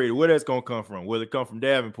Tom Brady. Where that's gonna come from? Will it come from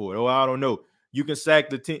Davenport? Oh, I don't know. You can sack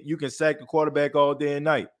the quarterback all day and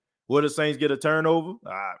night. Will the Saints get a turnover?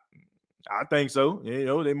 I think so. They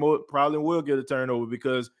probably will get a turnover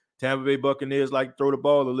because Tampa Bay Buccaneers like to throw the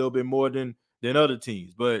ball a little bit more than other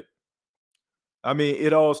teams. But I mean,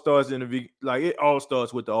 it all starts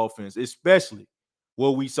with the offense, especially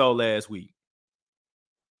what we saw last week.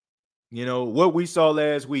 What we saw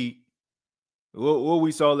last week. What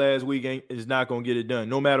we saw last week is not going to get it done,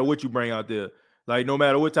 no matter what you bring out there. Like, no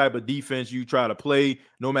matter what type of defense you try to play,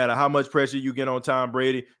 no matter how much pressure you get on Tom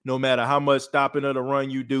Brady, no matter how much stopping of the run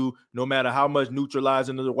you do, no matter how much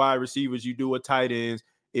neutralizing of the wide receivers you do with tight ends,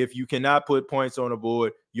 if you cannot put points on the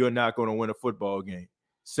board, you're not going to win a football game.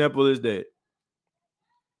 Simple as that.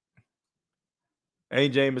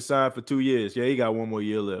 Ain't James signed for 2 years? Yeah, he got 1 more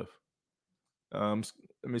year left. Let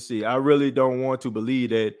me see. I really don't want to believe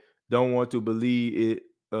that. Don't want to believe it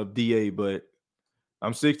of DA, but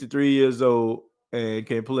I'm 63 years old and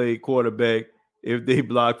can play quarterback if they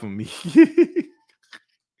block for me.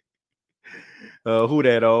 Who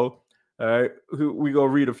that all? All right. We gonna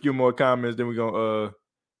read a few more comments, then we're gonna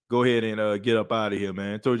go ahead and get up out of here,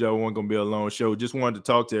 man. I told you I wasn't gonna be a long show. Just wanted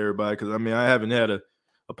to talk to everybody because I haven't had a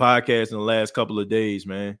podcast in the last couple of days,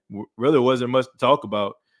 man. Really wasn't much to talk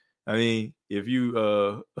about. I mean, if you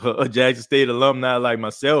a Jackson State alumni like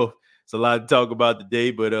myself, it's a lot to talk about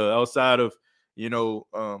today. But outside of the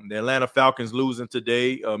Atlanta Falcons losing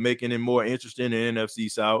today, making it more interesting in the NFC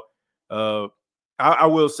South, I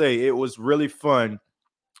will say it was really fun.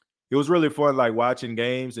 It was really fun, like watching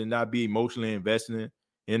games and not be emotionally invested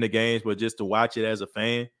in the games, but just to watch it as a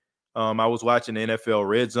fan. I was watching the NFL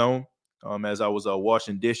Red Zone as I was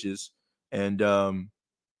washing dishes, and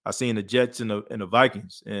I seen the Jets and the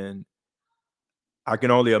Vikings, and I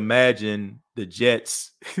can only imagine the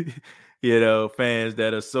Jets, fans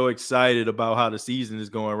that are so excited about how the season is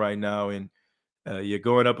going right now, and you're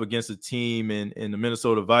going up against a team in the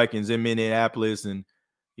Minnesota Vikings in Minneapolis, and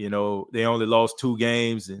they only lost 2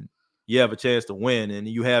 games, and you have a chance to win, and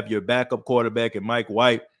you have your backup quarterback and Mike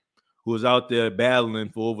White, who was out there battling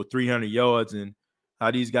for over 300 yards, and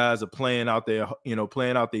how these guys are playing out there,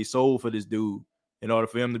 playing out their soul for this dude in order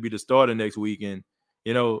for him to be the starter next week. And,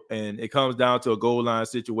 and it comes down to a goal line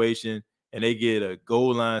situation and they get a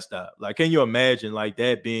goal line stop. Like, can you imagine like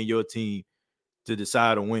that being your team to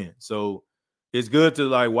decide to win? So it's good to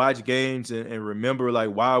like watch games and remember like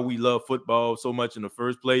why we love football so much in the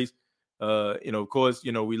first place. Of course,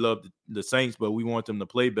 we love the Saints, but we want them to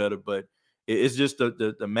play better. But it's just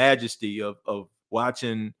the majesty of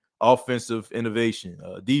watching offensive innovation,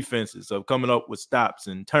 defenses of coming up with stops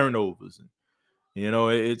and turnovers. And,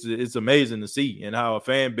 it's amazing to see, and how a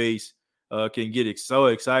fan base can get so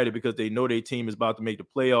excited because they know their team is about to make the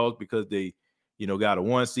playoffs because they, got a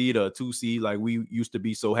 1 seed or a 2 seed like we used to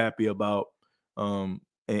be so happy about in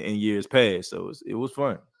years past. So it was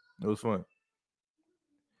fun. It was fun.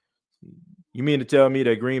 You mean to tell me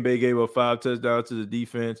that Green Bay gave up 5 touchdowns to the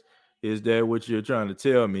defense? Is that what you're trying to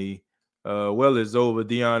tell me? Well, it's over.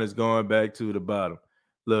 Dion is going back to the bottom.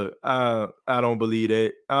 Look, I don't believe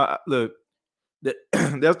that. Look,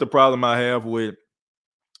 that's the problem I have with,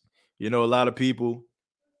 a lot of people.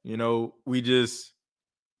 We just,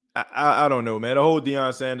 I don't know, man. The whole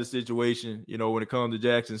Deion Sanders situation, when it comes to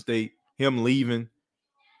Jackson State, him leaving.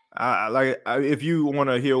 If you want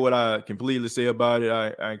to hear what I completely say about it,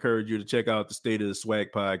 I encourage you to check out the State of the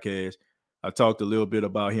Swag podcast. I talked a little bit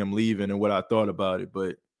about him leaving and what I thought about it,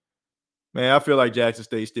 but man, I feel like Jackson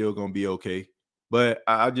State's still going to be okay. But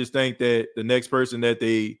I just think that the next person that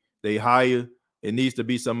they hire, it needs to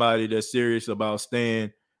be somebody that's serious about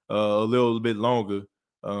staying a little bit longer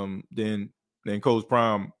than Coach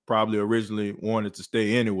Prime probably originally wanted to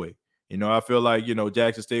stay anyway. I feel like,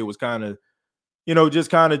 Jackson State was kind of,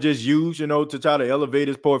 just used, to try to elevate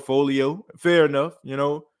his portfolio. Fair enough,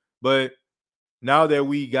 but now that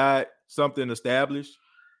we got something established,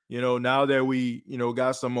 now that we,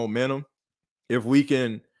 got some momentum, if we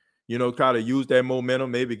can, try to use that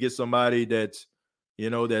momentum, maybe get somebody that's,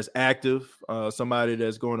 that's active, somebody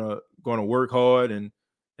that's gonna work hard and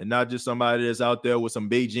not just somebody that's out there with some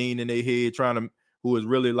Beijing in their head who is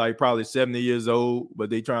really like probably 70 years old, but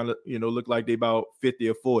they trying to, look like they about 50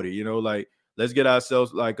 or 40, like let's get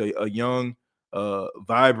ourselves like a young,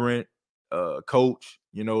 vibrant coach,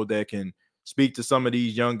 that can speak to some of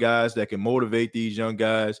these young guys, that can motivate these young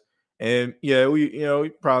guys. And yeah, we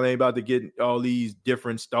probably ain't about to get all these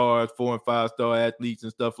different stars, 4 and 5 star athletes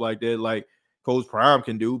and stuff like that, like Coach Prime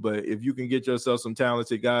can do. But if you can get yourself some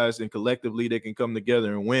talented guys and collectively they can come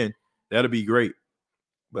together and win, that'll be great.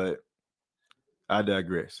 But I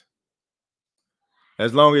digress.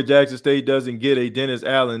 As long as Jackson State doesn't get a Dennis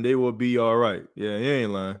Allen, they will be all right. Yeah, he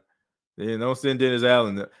ain't lying. Yeah, don't send Dennis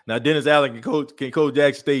Allen. Now Dennis Allen can coach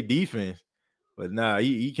Jackson State defense, but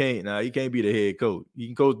he can't. He can't be the head coach. He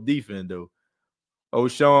can coach defense though.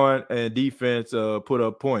 O'Shawn and defense put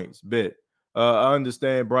up points. Bet. I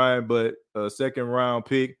understand, Brian, but second round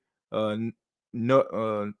pick. No,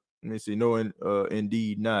 let me see. No,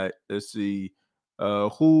 indeed not. Let's see.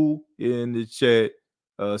 Who in the chat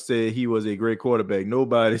said he was a great quarterback?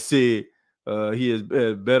 Nobody said he has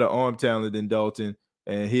better arm talent than Dalton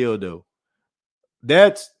and Hill, though.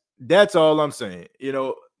 That's all I'm saying.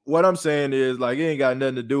 What I'm saying is like it ain't got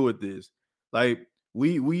nothing to do with this. Like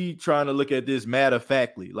we trying to look at this matter of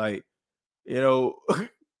factly. Like,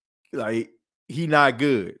 like he not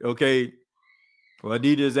good. Okay. Well,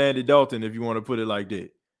 Adidas Andy Dalton, if you want to put it like that.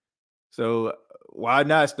 So why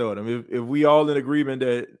not start him? If we all in agreement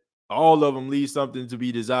that all of them leave something to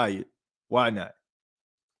be desired, why not?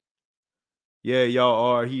 Yeah, y'all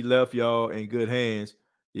are. He left y'all in good hands.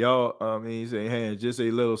 Y'all, he's saying hands, just a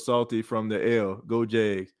little salty from the L. Go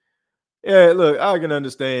Jags. Yeah, look, I can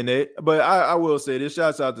understand that, but I will say this: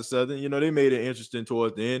 shouts out to Southern. They made it interesting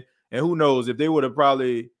towards the end, and who knows if they would have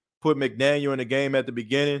probably put McDaniel in the game at the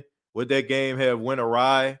beginning, would that game have went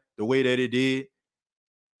awry the way that it did?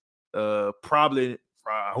 Probably.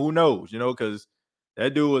 Who knows? Because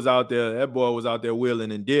that dude was out there. That boy was out there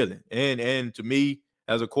wheeling and dealing, and to me,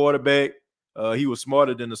 as a quarterback, he was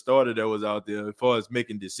smarter than the starter that was out there as far as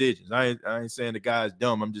making decisions. I ain't saying the guy's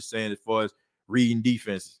dumb. I'm just saying as far as reading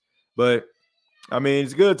defenses. But I mean,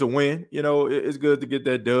 it's good to win. It's good to get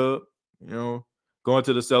that dub. Going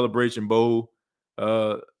to the Celebration Bowl.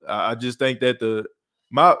 I just think that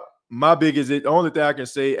my biggest, the only thing I can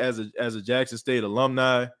say as a Jackson State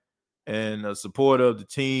alumni and a supporter of the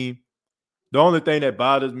team, the only thing that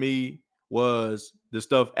bothers me was the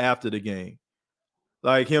stuff after the game,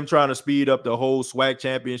 like him trying to speed up the whole SWAC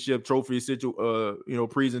championship trophy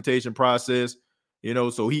presentation process,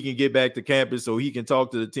 so he can get back to campus, so he can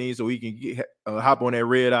talk to the team, so he can hop on that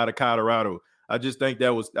red out of Colorado. I think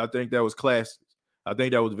that was classless. I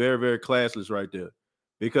think that was very, very classless right there,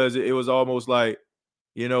 because it was almost like,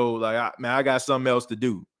 I got something else to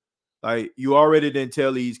do. Like, you already didn't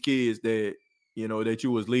tell these kids that, that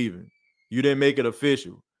you was leaving. You didn't make it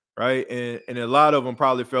official, right? And a lot of them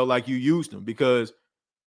probably felt like you used them, because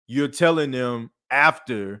you're telling them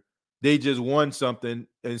after they just won something,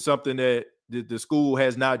 and something that the school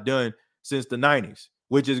has not done since the 90s,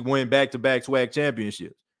 which is win back-to-back SWAC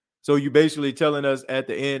championships. So you basically telling us at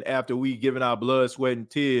the end, after we given our blood, sweat, and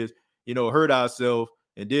tears, hurt ourselves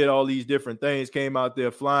and did all these different things, came out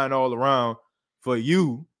there flying all around for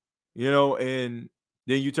you, and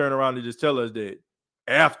then you turn around and just tell us that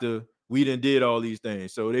after we did all these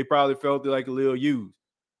things. So they probably felt like a little used.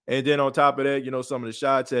 And then on top of that, some of the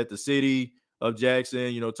shots at the city of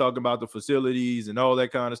Jackson, talking about the facilities and all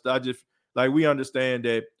that kind of stuff. I just, like, we understand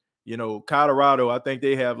that, Colorado, I think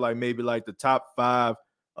they have like maybe like the top 5.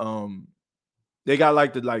 They got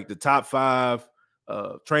like the top 5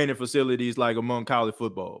 training facilities like among college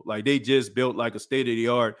football. Like, they just built like a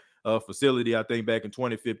state-of-the-art facility, I think, back in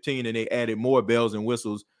 2015, and they added more bells and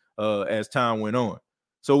whistles as time went on.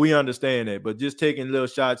 So we understand that, but just taking little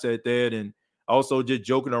shots at that, and also just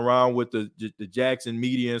joking around with the Jackson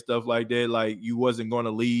media and stuff like that, like you wasn't going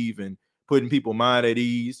to leave, and putting people mind at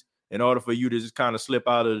ease in order for you to just kind of slip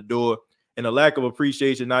out of the door, and a lack of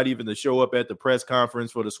appreciation, not even to show up at the press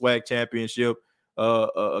conference for the SWAC championship,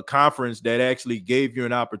 a conference that actually gave you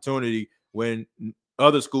an opportunity when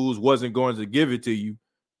other schools wasn't going to give it to you.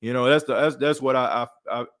 That's what I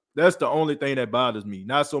that's the only thing that bothers me.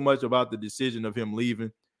 Not so much about the decision of him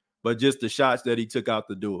leaving, but just the shots that he took out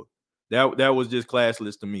the door. That was just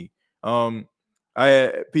classless to me. I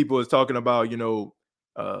had people was talking about,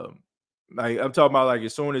 like I'm talking about, like,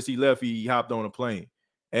 as soon as he left, he hopped on a plane.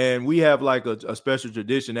 And we have like a special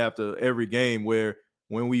tradition after every game where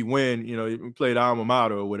when we win, we play the alma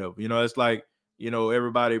mater or whatever. It's like,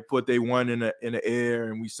 everybody put their one in the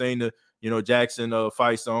air and we sing the, Jackson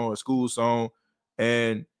fight song or school song.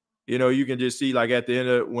 And, you can just see like at the end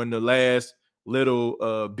of when the last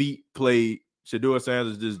little beat played, Shedeur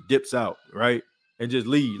Sanders just dips out, right? And just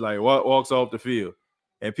leaves, like walks off the field.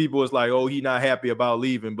 And people was like, oh, he not happy about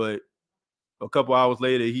leaving. But a couple hours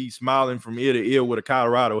later, he's smiling from ear to ear with a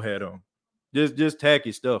Colorado hat on. Just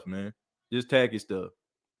tacky stuff, man. Just tacky stuff.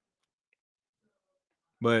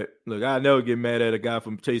 But look, I never get mad at a guy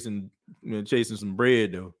from chasing some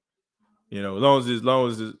bread though. As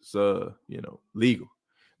long as it's legal.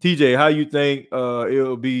 TJ, how you think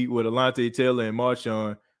it'll be with Alontae Taylor and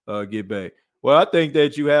Marshawn get back? Well, I think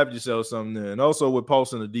that you have yourself something there. And also with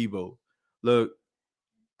Paulson Adebo. Look,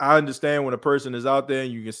 I understand when a person is out there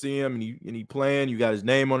and you can see him and he playing, you got his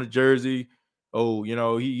name on the jersey. Oh,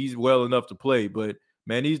 he's well enough to play. But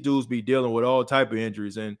man, these dudes be dealing with all type of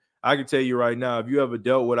injuries. And I can tell you right now, if you ever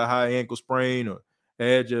dealt with a high ankle sprain or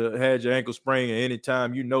had your ankle sprain at any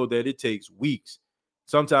time, you know that it takes weeks,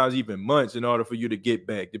 sometimes even months in order for you to get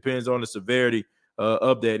back. Depends on the severity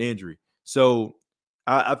of that injury. So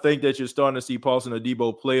I think that you're starting to see Paulson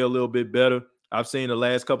Adebo play a little bit better. I've seen the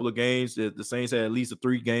last couple of games that the Saints had at least a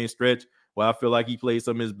 3-game stretch where I feel like he played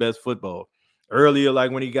some of his best football. Earlier,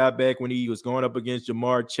 like when he got back, when he was going up against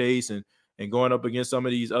Jamar Chase and going up against some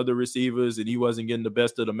of these other receivers and he wasn't getting the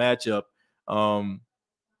best of the matchup. I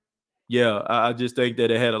just think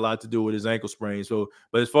that it had a lot to do with his ankle sprain. So,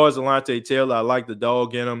 but as far as Alontae Taylor, I like the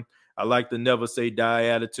dog in him. I like the never say die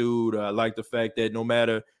attitude. I like the fact that no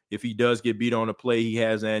matter if he does get beat on a play, he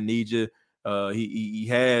has amnesia. He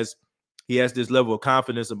has this level of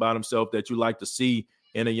confidence about himself that you like to see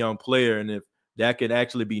in a young player. And if that can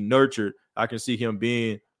actually be nurtured, I can see him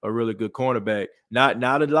being a really good cornerback. Not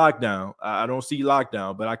a lockdown. I don't see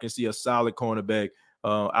lockdown, but I can see a solid cornerback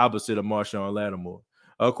opposite of Marshawn Lattimore.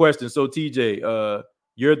 Question. So TJ,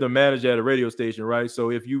 you're the manager at a radio station, right?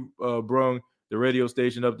 So if you brung the radio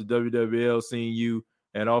station up to WWL, seen you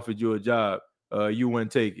and offered you a job, you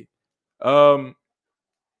wouldn't take it.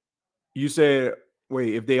 You said,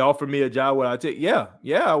 wait, if they offered me a job, would I take? Yeah,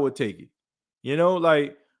 I would take it.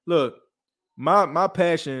 Look, my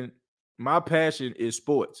passion is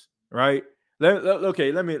sports, right?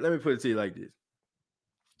 Okay, let me put it to you like this.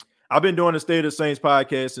 I've been doing the State of the Saints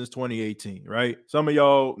podcast since 2018, right? Some of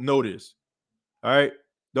y'all know this, all right?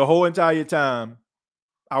 The whole entire time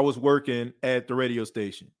I was working at the radio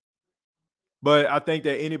station. But I think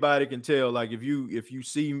that anybody can tell, like if you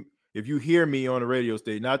hear me on the radio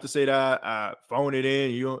station, not to say that I phone it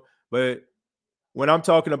in, but when I'm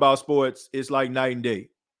talking about sports, it's like night and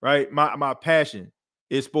day, right? My passion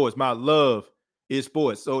is sports. My love is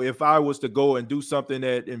sports. So if I was to go and do something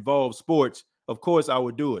that involves sports, of course I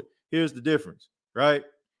would do it. Here's the difference, right?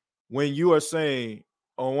 When you are saying,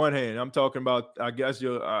 on one hand, I'm talking about, I guess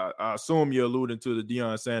I assume you're alluding to the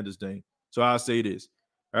Deion Sanders thing. So I'll say this,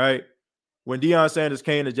 all right? When Deion Sanders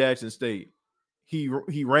came to Jackson State, he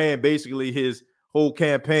ran basically his whole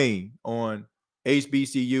campaign on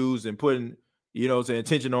HBCUs and putting,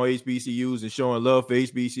 attention on HBCUs and showing love for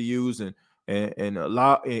HBCUs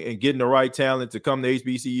and getting the right talent to come to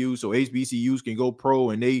HBCUs so HBCUs can go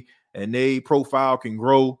pro and they profile can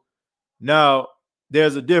grow. Now,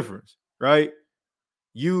 there's a difference, right?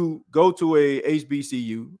 You go to a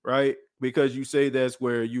HBCU, right? Because you say that's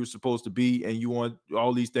where you're supposed to be and you want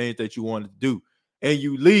all these things that you want to do. And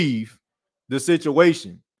you leave the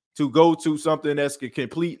situation to go to something that's the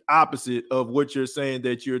complete opposite of what you're saying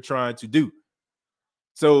that you're trying to do.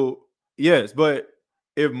 So, yes, but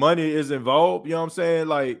if money is involved, you know what I'm saying?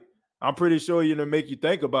 Like, I'm pretty sure you're going to make you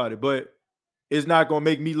think about it, but it's not going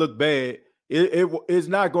to make me look bad. It's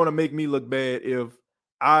not going to make me look bad if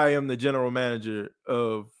I am the general manager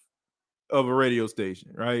of a radio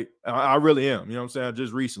station, right? I really am. You know what I'm saying?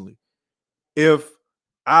 Just recently. If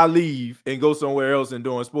I leave and go somewhere else and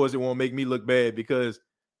doing sports, it won't make me look bad because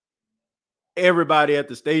everybody at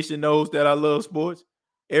the station knows that I love sports.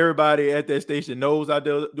 Everybody at that station knows I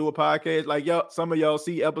do a podcast. Like y'all, some of y'all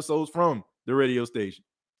see episodes from the radio station.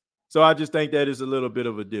 So I just think that is a little bit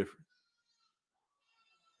of a difference.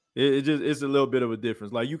 It's a little bit of a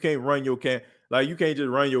difference. Like you can't just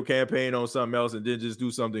run your campaign on something else and then just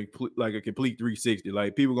do something like a complete 360.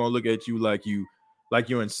 Like people gonna look at you like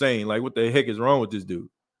you're insane. Like what the heck is wrong with this dude?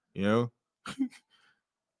 You know.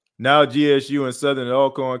 Now GSU and Southern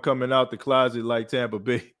Alcorn coming out the closet like Tampa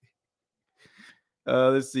Bay.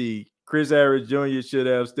 Let's see. Chris Harris Jr. should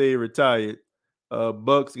have stayed retired.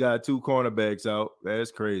 Bucks got 2 cornerbacks out.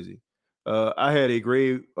 That's crazy. I had a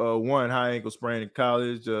grade 1 high ankle sprain in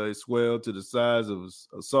college. It swelled to the size of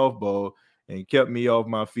a softball and kept me off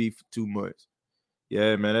my feet for 2 months.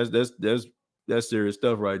 Yeah, man, that's serious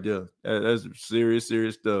stuff right there. That's serious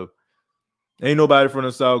stuff. Ain't nobody from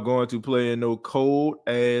the South going to play in no cold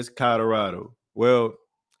ass Colorado. Well,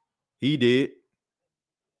 he did.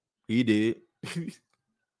 He did.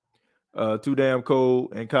 Too damn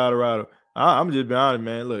cold in Colorado. I'm just being honest,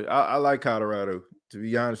 man. Look, I like Colorado. To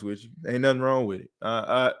be honest with you, ain't nothing wrong with it.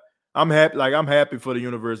 I'm happy. Like, I'm happy for the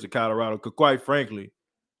University of Colorado. Because quite frankly,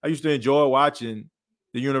 I used to enjoy watching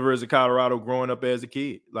the University of Colorado growing up as a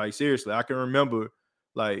kid. Like, seriously, I can remember,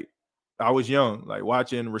 like, I was young, like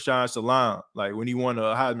watching Rashawn Salam, like when he won a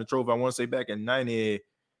Heisman Trophy. I want to say back in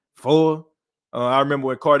 '94. I remember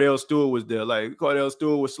when Cardell Stewart was there. Like, Cardell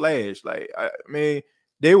Stewart was Slash. Like, I mean,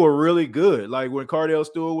 they were really good. Like, when Cardell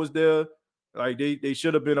Stewart was there, like they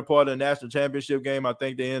should have been a part of the national championship game. I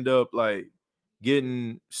think they end up like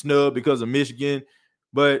getting snubbed because of Michigan,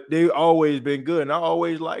 but they always been good, and I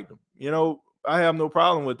always liked them. You know, I have no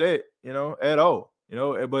problem with that. You know, at all. You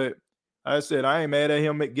know, but I said I ain't mad at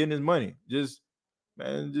him getting his money. Just,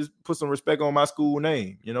 man, just put some respect on my school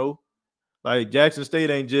name. You know, like Jackson State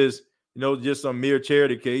ain't just, you know, just some mere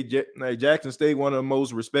charity case. Like, Jackson State, one of the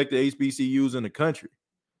most respected HBCUs in the country.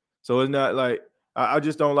 So it's not like I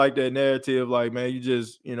just don't like that narrative. Like, man, you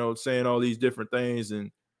just, you know, saying all these different things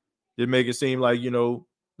and just make it seem like, you know,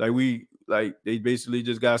 like they basically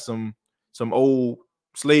just got some old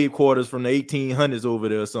slave quarters from the 1800s over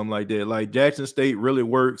there or something like that. Like, Jackson State really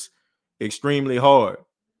works extremely hard,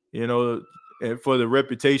 you know, and for the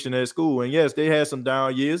reputation at school. And yes, they had some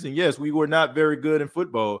down years, and yes, we were not very good in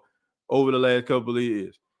football over the last couple of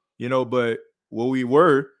years, you know, but what we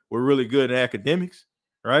were really good in academics,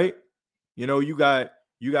 right? You know, you got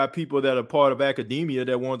people that are part of academia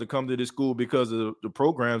that want to come to this school because of the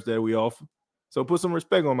programs that we offer. So put some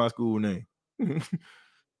respect on my school name.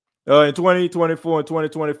 In 2024 and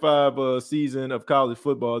 2025 season of college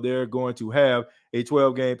football, they're going to have a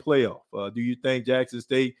 12-game playoff. Do you think Jackson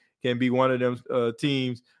State can be one of them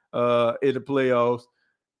teams in the playoffs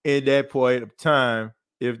in that point of time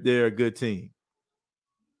if they're a good team?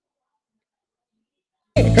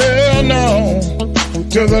 Hell no.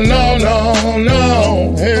 To the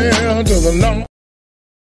no. Hell to the no.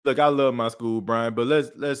 Look, I love my school, Brian, but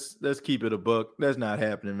let's keep it a buck. That's not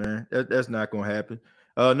happening, man. That's not going to happen.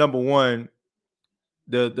 Number one,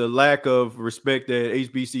 the lack of respect that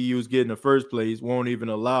HBCUs get in the first place won't even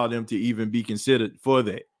allow them to even be considered for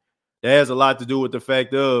that. That has a lot to do with the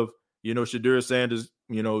fact of, you know, Shedeur Sanders,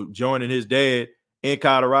 you know, joining his dad in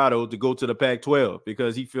Colorado to go to the Pac-12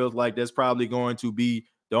 because he feels like that's probably going to be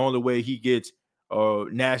the only way he gets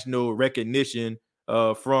national recognition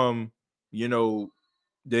from, you know,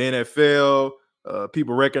 the NFL,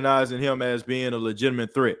 people recognizing him as being a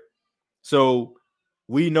legitimate threat. So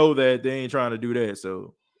we know that they ain't trying to do that.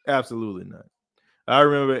 So absolutely not. I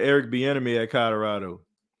remember Eric Bieniemy at Colorado.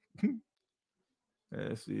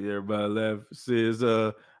 Let's see, everybody left. Says,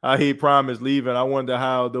 I hate prom is leaving. I wonder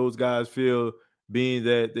how those guys feel being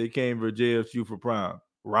that they came for JFU for prom.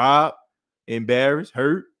 Rob, embarrassed,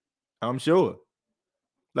 hurt, I'm sure.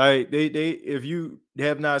 Like, they if you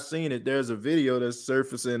have not seen it, there's a video that's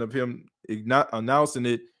surfacing of him announcing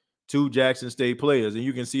it to Jackson State players, and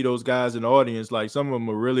you can see those guys in the audience. Like, some of them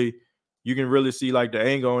are really, you can really see like the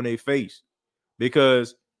anger on their face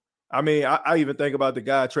because, I mean, I even think about the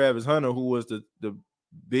guy Travis Hunter, who was the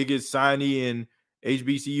biggest signee in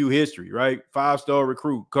HBCU history, right? 5-star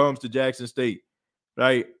recruit comes to Jackson State,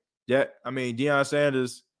 right? I mean, Deion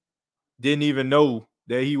Sanders didn't even know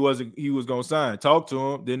that he was going to sign. Talked to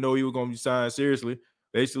him, didn't know he was going to be signed seriously.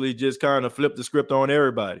 Basically, just kind of flipped the script on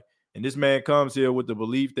everybody. And this man comes here with the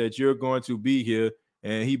belief that you're going to be here,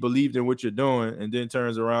 and he believed in what you're doing, and then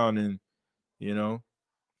turns around and, you know,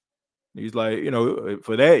 he's like, you know,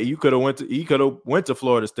 for that he could have went to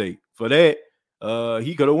Florida State. For that,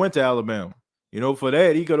 he could have went to Alabama. You know, for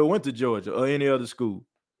that he could have went to Georgia or any other school.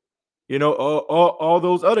 You know, all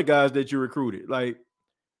those other guys that you recruited, like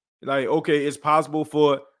okay, it's possible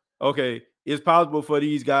for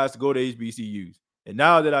these guys to go to HBCUs. And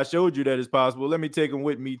now that I showed you that it's possible, let me take them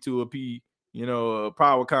with me to a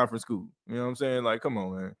power conference school. You know what I'm saying? Like, come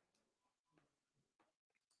on, man.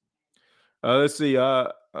 Let's see.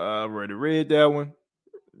 I already read that one.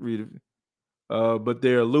 Read it. But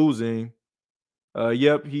they're losing.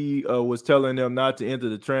 Yep, he was telling them not to enter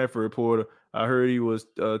the transfer portal. I heard he was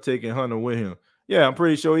taking Hunter with him. Yeah, I'm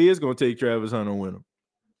pretty sure he is going to take Travis Hunter with him.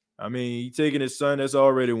 I mean, he's taking his son that's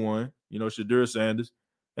already won, you know, Shedeur Sanders.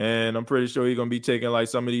 And I'm pretty sure he's going to be taking like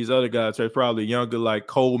some of these other guys that's probably younger, like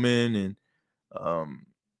Coleman and,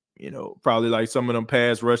 you know, probably like some of them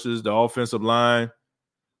pass rushers, the offensive line.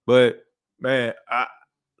 But, man,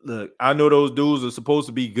 look, I know those dudes are supposed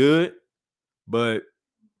to be good, but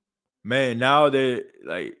man, now they're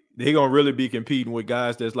gonna really be competing with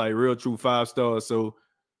guys that's like real true 5 stars. So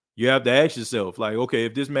you have to ask yourself, like, okay,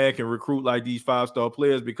 if this man can recruit like these 5-star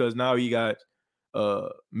players because now he got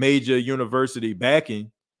major university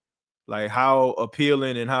backing, like how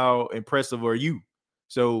appealing and how impressive are you?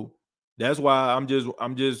 So that's why I'm just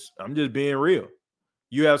being real.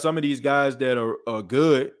 You have some of these guys that are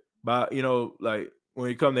good, but like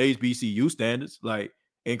when it comes to HBCU standards, like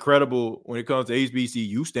incredible when it comes to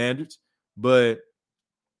HBCU standards. But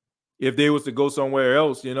if they was to go somewhere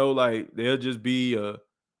else, like they'll just be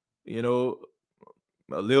you know,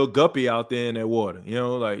 a little guppy out there in that water.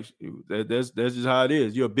 Like that's just how it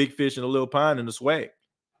is. You're a big fish in a little pond in the swag.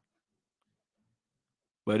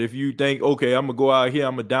 But if you think, okay, I'm gonna go out here,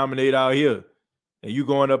 I'm gonna dominate out here, and you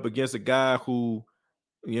going up against a guy who,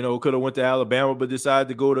 could have went to Alabama but decided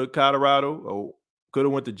to go to Colorado, or could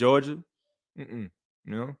have went to Georgia, it's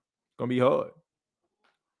gonna be hard.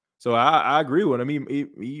 So I agree with him.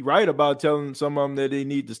 He right about telling some of them that they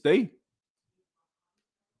need to stay,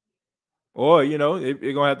 or they're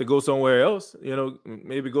gonna have to go somewhere else.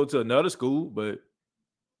 Maybe go to another school. But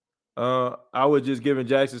I was just giving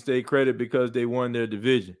Jackson State credit because they won their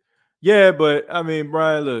division. Yeah, but I mean,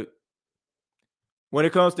 Brian, look, when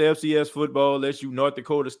it comes to FCS football, unless you North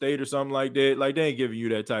Dakota State or something like that, like they ain't giving you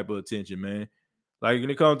that type of attention, man. Like when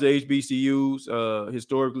it comes to HBCUs,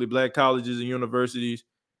 historically black colleges and universities,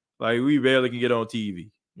 like we barely can get on TV,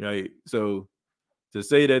 right? So to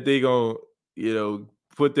say that they gonna,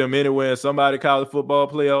 put them anywhere in somebody college football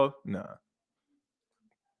playoff, nah.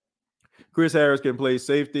 Chris Harris can play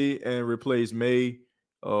safety and replace May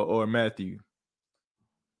or Matthew.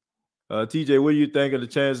 TJ, what do you think of the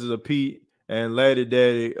chances of Pete and Laddie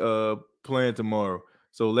Daddy playing tomorrow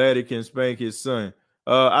so Laddie can spank his son?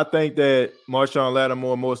 I think that Marshawn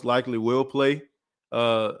Lattimore most likely will play.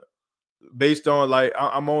 Based on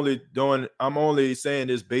I'm only saying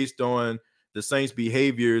this based on the Saints'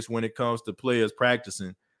 behaviors when it comes to players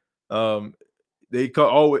practicing. If they've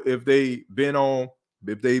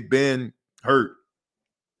been hurt,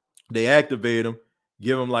 they activate them,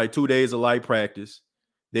 give them like 2 days of light practice.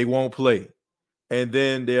 They won't play, and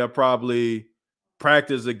then they'll probably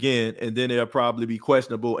practice again, and then they'll probably be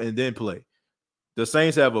questionable and then play. The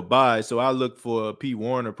Saints have a bye, so I look for Pete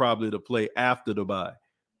Warner probably to play after the bye.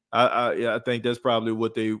 I think that's probably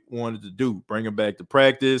what they wanted to do. Bring him back to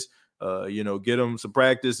practice, get him some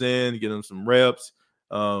practice in, get him some reps.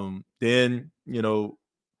 Then,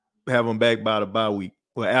 have him back by the bye week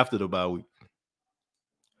or after the bye week.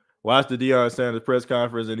 Watched the Deion Sanders press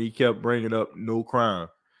conference and he kept bringing up no crime.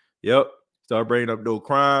 Yep. Started bringing up no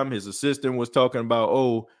crime. His assistant was talking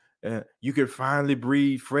about, you can finally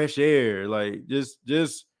breathe fresh air. Like just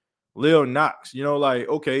Lil Knox, like,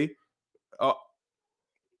 okay.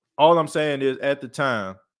 All I'm saying is at the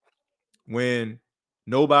time when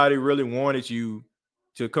nobody really wanted you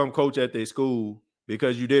to come coach at their school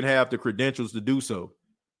because you didn't have the credentials to do so.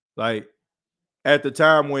 Like at the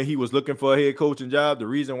time when he was looking for a head coaching job, the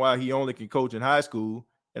reason why he only can coach in high school,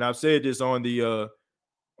 and I've said this on the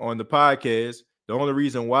podcast, the only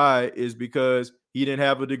reason why is because he didn't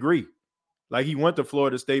have a degree. Like he went to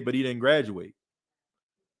Florida State, but he didn't graduate.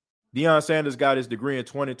 Deion Sanders got his degree in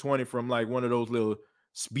 2020 from like one of those little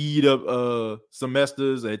speed up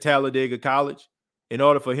semesters at Talladega College in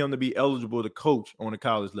order for him to be eligible to coach on the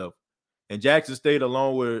college level. And Jackson State,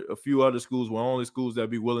 along with a few other schools, were only schools that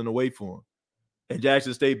be willing to wait for him. And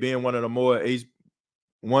Jackson State being one of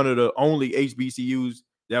the only HBCUs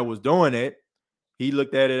that was doing it, he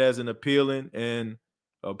looked at it as an appealing and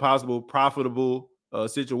a possible profitable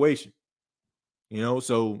situation.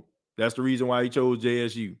 So that's the reason why he chose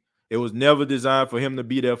JSU. It was never designed for him to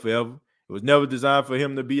be there forever. It was never designed for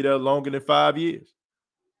him to be there longer than 5 years.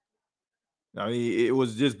 I mean, it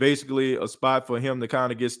was just basically a spot for him to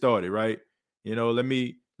kind of get started, right? Let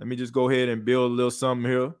me just go ahead and build a little something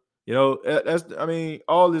here.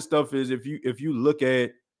 All this stuff is if you look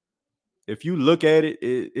at it,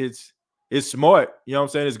 it's smart. You know what I'm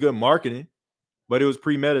saying? It's good marketing, but it was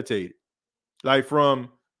premeditated. Like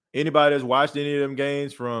from anybody that's watched any of them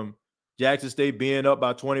games, from Jackson State being up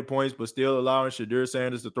by 20 points, but still allowing Shadur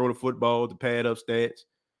Sanders to throw the football to pad up stats.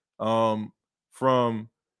 From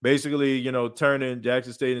basically, turning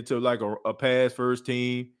Jackson State into like a pass first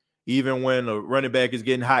team, even when a running back is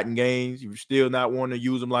getting hot in games, you're still not wanting to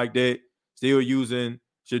use them like that. Still using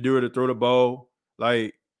Shadur to throw the ball.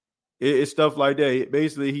 Like it's stuff like that.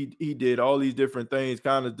 Basically, he did all these different things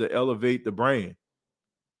kind of to elevate the brand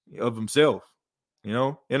of himself.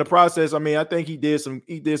 In the process, I think he did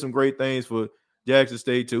some great things for Jackson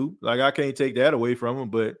State too. Like I can't take that away from him,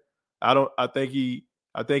 but I think he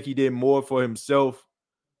did more for himself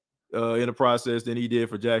in the process than he did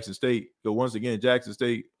for Jackson State. But once again, Jackson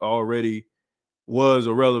State already was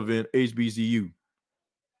a relevant HBCU.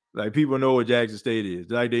 Like people know what Jackson State is.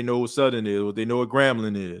 Like they know what Southern is, or they know what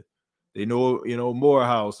Grambling is. They know,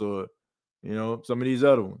 Morehouse or, some of these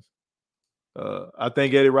other ones. I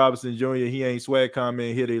think Eddie Robinson Jr., he ain't swag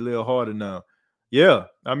comment hit a little harder now. Yeah,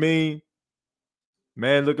 I mean,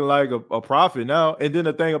 man, looking like a prophet now. And then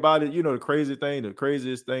the thing about it, the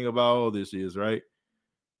craziest thing about all this is, right?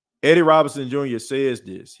 Eddie Robinson Jr. says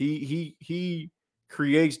this. He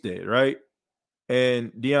creates that, right?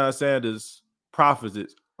 And Deion Sanders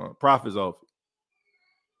profits off it,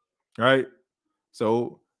 right?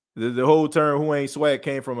 So the whole term "who ain't swag"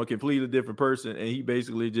 came from a completely different person, and he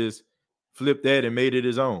basically just flipped that and made it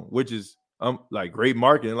his own, which is like great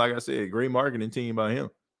marketing. Like I said, great marketing team by him.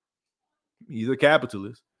 He's a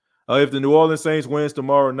capitalist. If the New Orleans Saints wins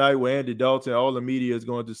tomorrow night with Andy Dalton, all the media is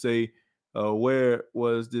going to say, where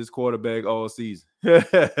was this quarterback all season?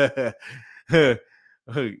 I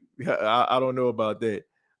don't know about that.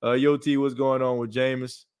 Yo, T, what's going on with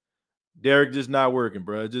Jameis? Derek just not working,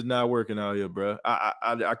 bro. Just not working out here, bro.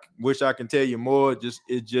 I wish I can tell you more.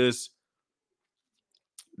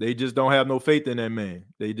 They just don't have no faith in that man.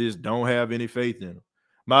 They just don't have any faith in him.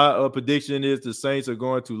 My prediction is the Saints are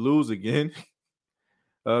going to lose again.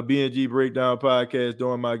 BNG Breakdown Podcast,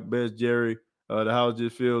 doing my best, Jerry. The house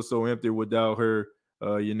just feels so empty without her.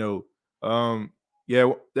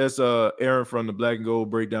 Yeah, that's Aaron from the Black and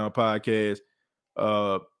Gold Breakdown Podcast.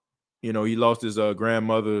 He lost his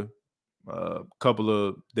grandmother a couple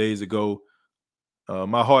of days ago.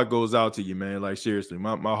 My heart goes out to you, man. Like seriously,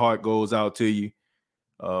 my heart goes out to you.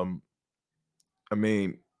 I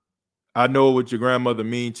mean, I know what your grandmother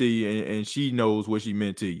mean to you, and she knows what she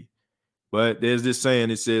meant to you. But there's this saying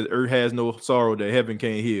that says, "Earth has no sorrow that heaven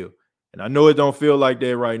can't heal." And I know it don't feel like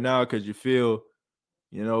that right now because you feel,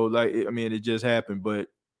 it just happened. But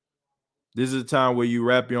this is a time where you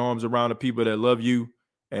wrap your arms around the people that love you,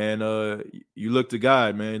 and you look to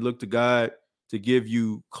God, man. Look to God to give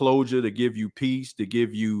you closure, to give you peace, to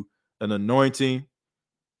give you an anointing.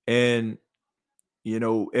 And,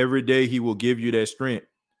 every day he will give you that strength.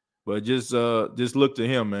 But just look to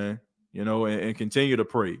him, man, and continue to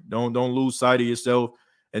pray. Don't lose sight of yourself,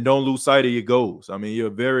 and don't lose sight of your goals. I mean, you're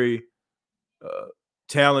a very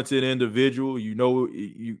talented individual.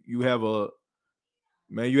 You have a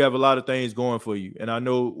lot of things going for you. And I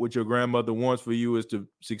know what your grandmother wants for you is to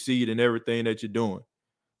succeed in everything that you're doing.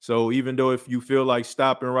 So even though if you feel like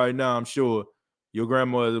stopping right now, I'm sure your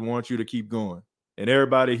grandmother wants you to keep going. And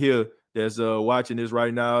everybody here that's watching this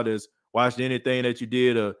right now, that's watched anything that you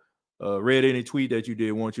did or read any tweet that you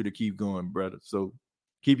did, want you to keep going, brother. So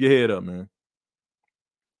keep your head up, man.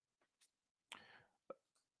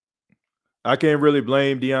 I can't really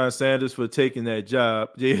blame Deion Sanders for taking that job.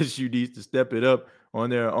 JSU needs to step it up on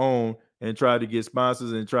their own and try to get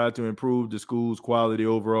sponsors and try to improve the school's quality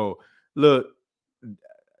overall. Look,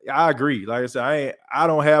 I agree. Like I said, I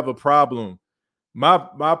don't have a problem. My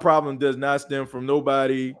problem does not stem from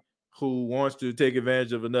nobody who wants to take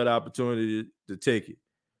advantage of another opportunity to take it.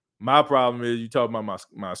 My problem is you talking about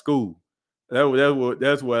my school.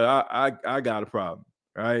 That's what I got a problem.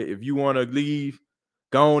 Right? If you want to leave,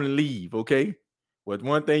 go on and leave. Okay. But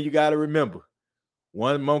one thing you got to remember: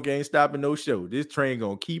 one monkey ain't stopping no show. This train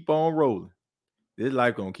gonna keep on rolling. This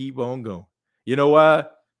life gonna keep on going. You know why?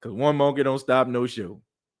 Because one monkey don't stop no show.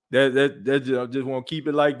 That just won't keep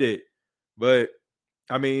it like that. But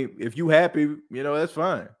I mean, if you happy, that's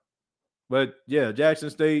fine. But yeah, Jackson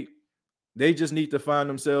State, they just need to find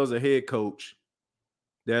themselves a head coach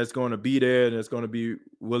that's going to be there and that's going to be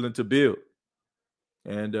willing to build.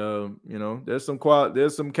 And there's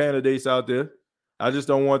some candidates out there. I just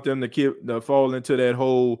don't want them to fall into that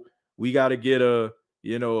whole we got to get a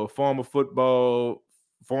former football,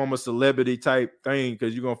 former celebrity type thing,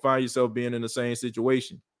 because you're gonna find yourself being in the same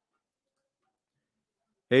situation.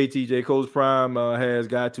 Hey, TJ, Coach Prime has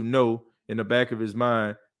got to know in the back of his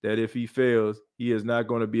mind that if he fails, he is not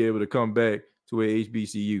going to be able to come back to a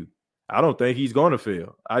HBCU. I don't think he's going to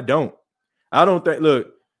fail. I don't think.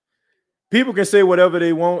 Look, people can say whatever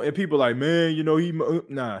they want, and people are like, man,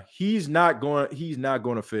 he's not going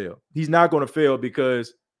to fail. He's not going to fail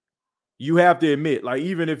because you have to admit,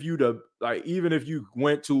 even if you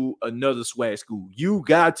went to another swag school, you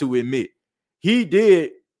got to admit he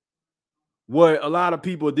did what a lot of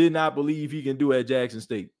people did not believe he can do at Jackson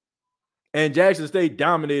State. And Jackson State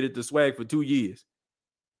dominated the swag for 2 years.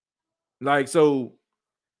 So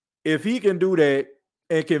if he can do that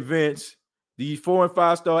and convince these 4 and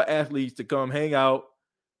 5 star athletes to come hang out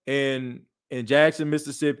in Jackson,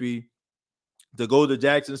 Mississippi, to go to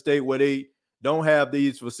Jackson State where they don't have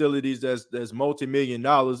these facilities that's multi-million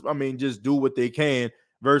dollars. I mean, just do what they can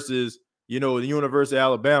versus, the University of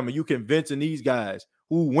Alabama. You convincing these guys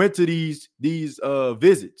who went to these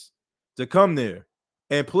visits to come there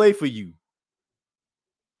and play for you.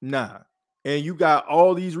 Nah. And you got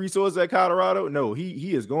all these resources at Colorado. No,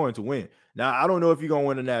 he is going to win. Now, I don't know if he's going to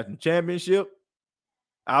win a national championship.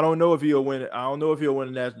 I don't know if he'll win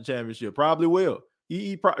a national championship. Probably will.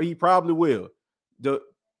 He probably will.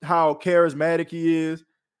 How charismatic he is,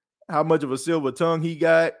 how much of a silver tongue he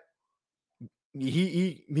got.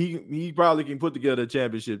 He probably can put together a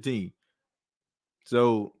championship team.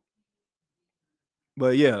 So,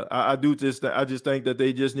 but yeah, I just think that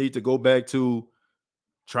they just need to go back to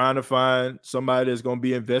trying to find somebody that's going to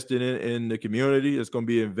be invested in the community, that's going to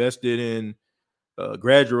be invested in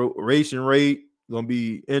graduation rate, going to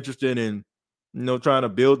be interested in, trying to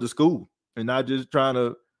build the school and not just trying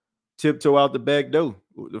to tiptoe out the back door.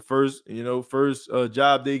 The first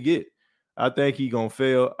job they get. I think he gonna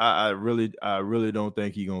fail. I really don't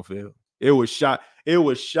think he gonna fail. It would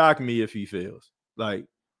shock me if he fails. Like,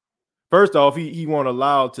 first off, he won't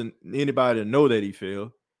allow to anybody to know that he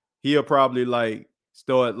failed. He'll probably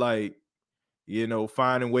start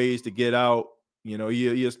finding ways to get out.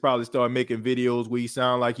 He'll probably start making videos where he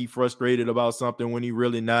sound like he frustrated about something when he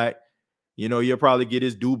really not. He'll probably get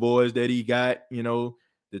his do boys that he got,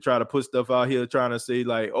 to try to put stuff out here, trying to say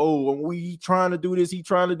oh, we trying to do this, he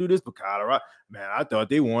trying to do this, but Colorado, man, I thought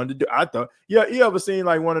they wanted to do. I thought, yeah, you ever seen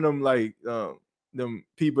one of them them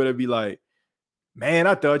people that be like, man,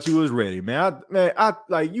 I thought you was ready, man.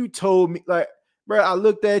 I you told me, bro, I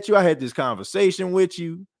looked at you, I had this conversation with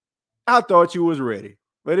you, I thought you was ready,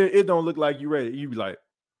 but it don't look like you ready. You be like,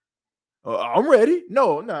 I'm ready.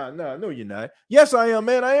 No, you're not. Yes, I am,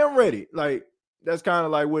 man. I am ready. That's kind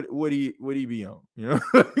of like what he be on,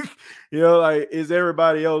 it's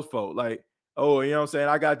everybody else's fault. Oh, you know what I'm saying?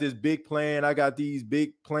 I got this big plan. I got these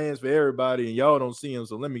big plans for everybody, and y'all don't see them.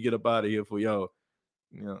 So let me get up out of here for y'all.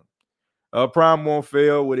 Prime won't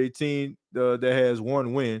fail with a team that has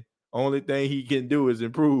one win. Only thing he can do is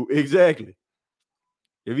improve. Exactly.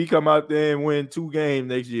 If he come out there and win 2 games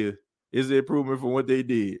next year, it's an improvement from what they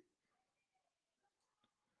did.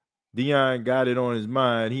 Deion got it on his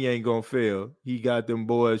mind. He ain't gonna fail. He got them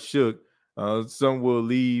boys shook. Some will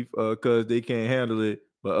leave because they can't handle it,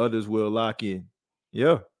 but others will lock in.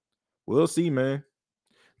 Yeah, we'll see, man.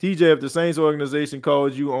 TJ, if the Saints organization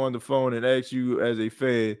calls you on the phone and asks you as a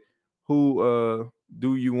fan, who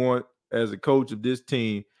do you want as a coach of this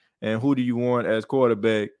team, and who do you want as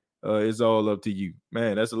quarterback? It's all up to you,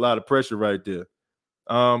 man. That's a lot of pressure right there.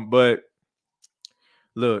 But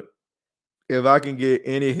look, if I can get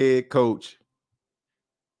any head coach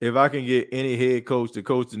to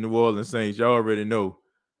coach the New Orleans Saints, y'all already know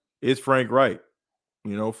it's Frank Reich.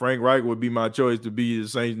 Frank Reich would be my choice to be the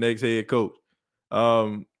Saints' next head coach.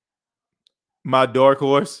 My dark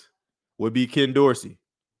horse would be Ken Dorsey.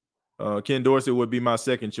 Ken Dorsey would be my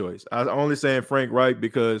second choice. I'm only saying Frank Reich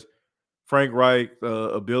because Frank Reich's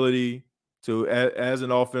ability to, as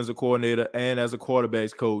an offensive coordinator and as a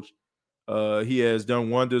quarterbacks coach, he has done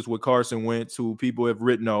wonders with Carson Wentz, who people have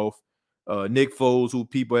written off, Nick Foles, who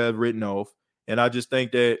people have written off. And I just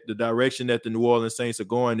think that the direction that the New Orleans Saints are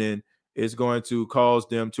going in is going to cause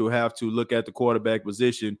them to have to look at the quarterback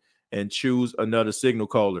position and choose another signal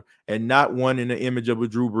caller, and not one in the image of a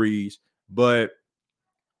Drew Brees, but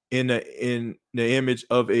in the image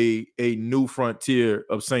of a new frontier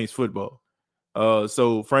of Saints football.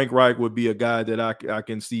 So Frank Reich would be a guy that I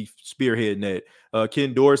can see spearheading that.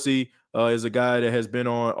 Ken Dorsey is a guy that has been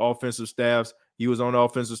on offensive staffs. He was on the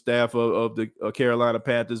offensive staff of the Carolina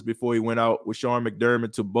Panthers before he went out with Sean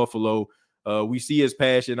McDermott to Buffalo. We see his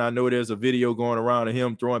passion. I know there's a video going around of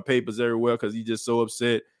him throwing papers everywhere because he's just so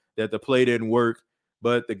upset that the play didn't work.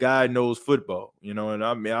 But the guy knows football, and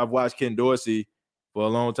I mean, I've watched Ken Dorsey for a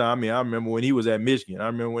long time. I mean, I remember when he was at Michigan. I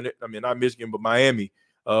remember not Michigan, but Miami,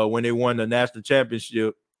 when they won the national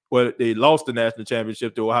championship. Well, they lost the national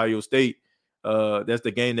championship to Ohio State. That's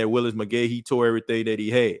the game that Willis McGahee, he tore everything that he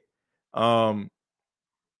had.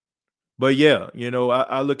 But yeah,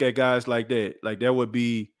 I look at guys like that. Like that would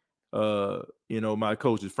be, my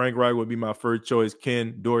coaches. Frank Reich would be my first choice.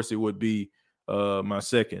 Ken Dorsey would be my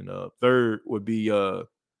second. Third would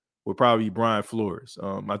probably be Brian Flores.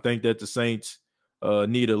 I think that the Saints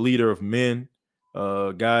need a leader of men,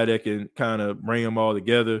 a guy that can kind of bring them all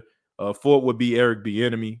together. Fourth would be Eric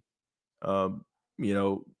Bieniemy.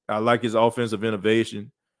 I like his offensive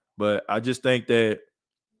innovation, but I just think that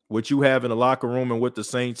what you have in the locker room and what the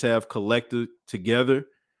Saints have collected together,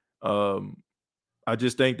 I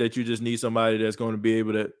just think that you just need somebody that's going to be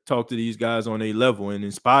able to talk to these guys on a level and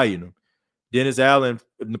inspire them. Dennis Allen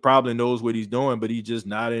probably knows what he's doing, but he's just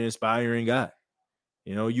not an inspiring guy.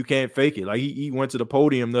 You can't fake it. Like he went to the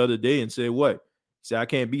podium the other day and said, what? He said, I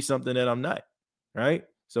can't be something that I'm not. Right.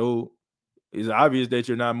 So it's obvious that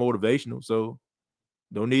you're not motivational. So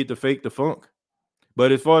don't need to fake the funk.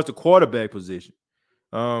 But as far as the quarterback position,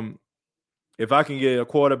 if I can get a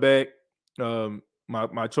quarterback,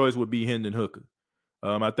 my choice would be Hendon Hooker.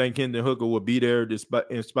 I think Hendon Hooker will be there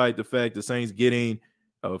in spite the fact the Saints getting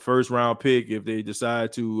a first-round pick if they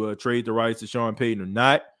decide to trade the rights to Sean Payton or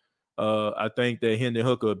not. I think that Hendon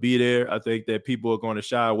Hooker will be there. I think that people are going to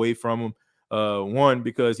shy away from him. One,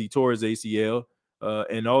 because he tore his ACL,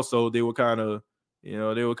 and also they were kind of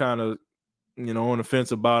on the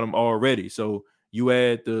fence about him already. So you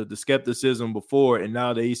add the skepticism before, and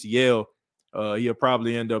now the ACL, he'll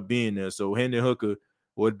probably end up being there. So Hendon Hooker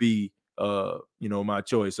would be my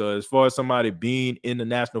choice. As far as somebody being in the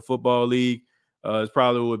National Football League, it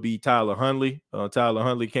probably would be Tyler Huntley. Tyler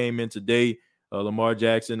Huntley came in today. Lamar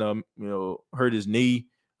Jackson, hurt his knee.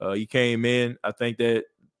 He came in. I think that,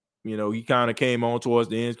 he kind of came on towards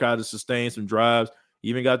the end, tried to sustain some drives. He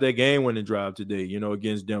even got that game-winning drive today,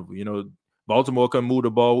 against Denver. Baltimore couldn't move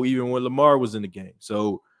the ball even when Lamar was in the game.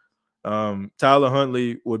 So Tyler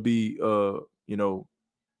Huntley would be,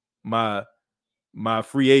 my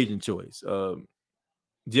free agent choice.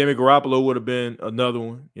 Jimmy Garoppolo would have been another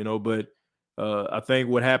one, but I think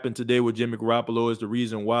what happened today with Jimmy Garoppolo is the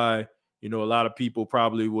reason why, a lot of people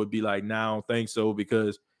probably would be like, nah, I don't think so,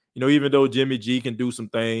 because, even though Jimmy G can do some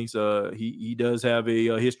things, he does have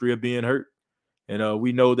a history of being hurt. And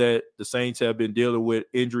we know that the Saints have been dealing with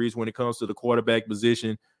injuries when it comes to the quarterback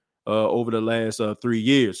position over the last 3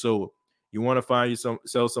 years. So you want to find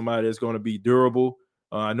yourself somebody that's going to be durable.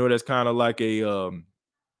 I know that's kind of like a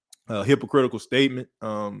hypocritical statement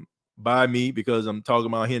by me because I'm talking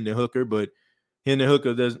about Hendon Hooker, but Hendon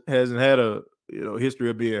Hooker hasn't had a history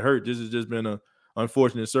of being hurt. This has just been an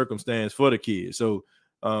unfortunate circumstance for the kid. So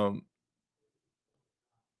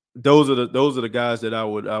those are the guys that I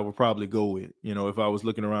would probably go with. If I was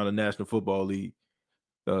looking around the National Football League,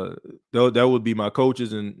 that would be my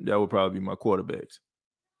coaches and that would probably be my quarterbacks.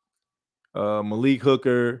 Malik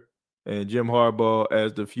Hooker and Jim Harbaugh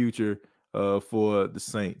as the future for the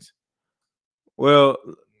Saints. Well,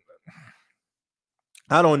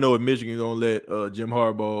 I don't know if Michigan gonna let Jim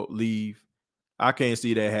Harbaugh leave. I can't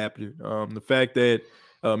see that happening. The fact that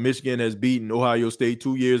Michigan has beaten Ohio State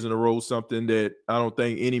 2 years in a row, something that I don't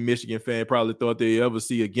think any Michigan fan probably thought they'd ever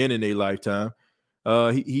see again in their lifetime.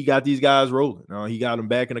 He got these guys rolling. He got them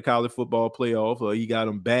back in the college football playoff. He got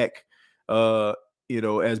them back,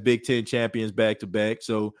 as Big Ten champions back to back.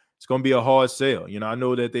 So it's going to be a hard sell. I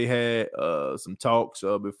know that they had some talks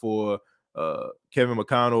before Kevin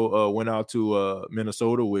McConnell went out to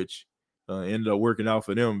Minnesota, which ended up working out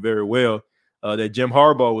for them very well. That Jim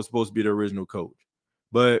Harbaugh was supposed to be the original coach.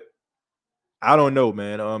 But I don't know,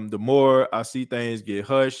 man. The more I see things get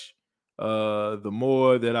hushed, the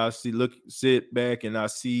more that I sit back and I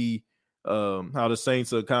see how the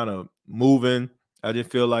Saints are kind of moving. I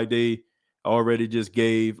just feel like they already just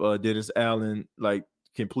gave Dennis Allen like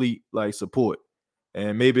complete like support.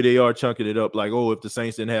 And maybe they are chunking it up like, oh, if the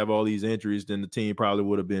Saints didn't have all these injuries, then the team probably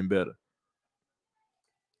would have been better.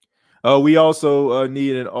 We also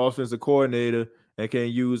need an offensive coordinator and can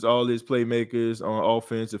use all his playmakers on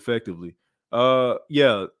offense effectively.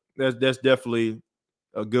 Yeah, that's definitely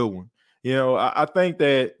a good one. I think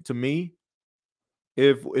that to me,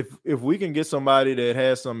 if we can get somebody that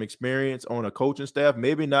has some experience on a coaching staff,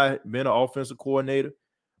 maybe not been an offensive coordinator,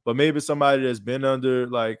 but maybe somebody that's been under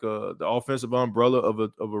like the offensive umbrella of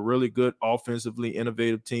a really good offensively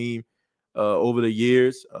innovative team over the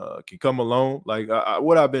years can come along. Like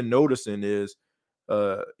what I've been noticing is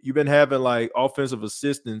you've been having like offensive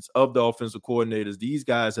assistants of the offensive coordinators. These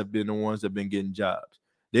guys have been the ones that have been getting jobs.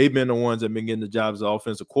 They've been the ones that have been getting the jobs as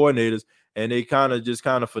offensive coordinators, and they kind of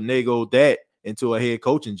finagled that into a head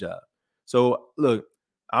coaching job. So look,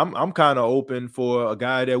 I'm kind of open for a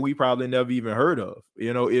guy that we probably never even heard of.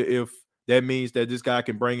 If that means that this guy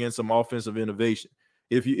can bring in some offensive innovation.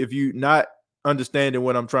 If you not understanding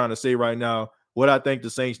what I'm trying to say right now, what I think the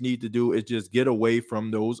Saints need to do is just get away from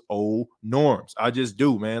those old norms. I just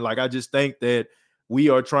do, man. Like I just think that we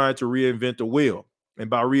are trying to reinvent the wheel. And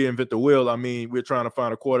by reinvent the wheel, I mean we're trying to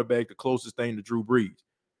find a quarterback the closest thing to Drew Brees.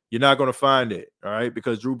 You're not going to find it, all right?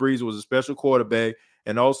 Because Drew Brees was a special quarterback,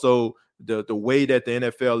 and also the way that the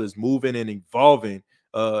NFL is moving and evolving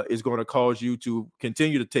is going to cause you to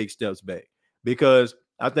continue to take steps back. Because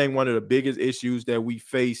I think one of the biggest issues that we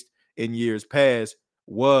faced in years past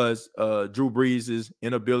was Drew Brees'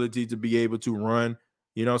 inability to be able to run,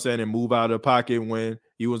 you know what I'm saying, and move out of the pocket when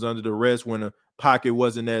he was under the rest, when the pocket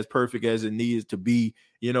wasn't as perfect as it needed to be.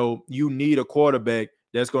 You know, you need a quarterback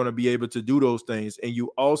that's going to be able to do those things. And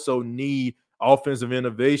you also need offensive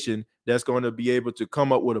innovation that's going to be able to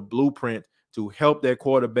come up with a blueprint to help that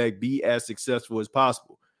quarterback be as successful as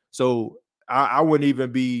possible. So I wouldn't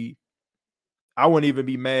even be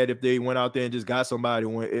mad if they went out there and just got somebody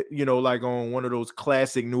when, you know, like on one of those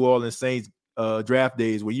classic New Orleans Saints draft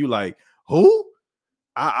days where you like, who?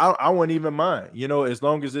 I wouldn't even mind, you know, as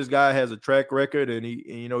long as this guy has a track record and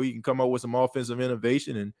you know, he can come up with some offensive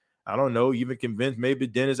innovation and I don't know, even convince maybe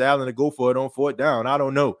Dennis Allen to go for it on fourth down. I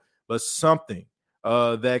don't know, but something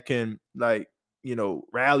that can, like, you know,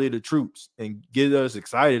 rally the troops and get us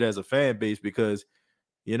excited as a fan base, because,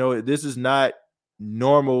 you know, this is not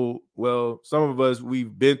normal. Well, some of us,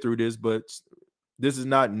 we've been through this, but this is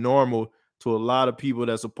not normal to a lot of people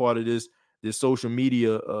that's a part of this social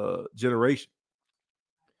media generation.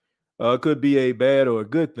 Could be a bad or a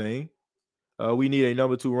good thing. We need a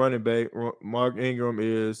number 2 running back. Mark Ingram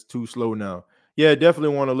is too slow now. Yeah,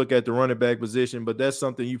 definitely want to look at the running back position, but that's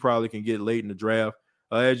something you probably can get late in the draft.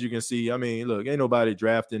 As you can see, I mean, look, ain't nobody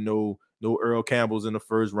drafting no Earl Campbells in the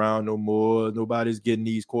first round no more. Nobody's getting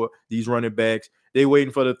these running backs. They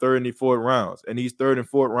waiting for the third and the fourth rounds, and these third and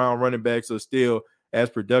fourth round running backs are still as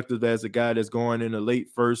productive as a guy that's going in the late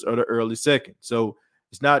first or the early second. So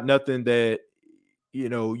it's not nothing that, you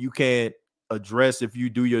know, you can't address if you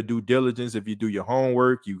do your due diligence, if you do your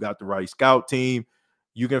homework, you got the right scout team.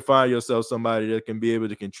 You can find yourself somebody that can be able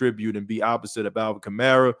to contribute and be opposite of Alvin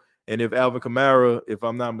Kamara. And if Alvin Kamara, if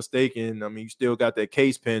I'm not mistaken, I mean, you still got that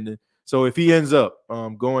case pending. So if he ends up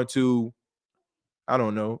going to, I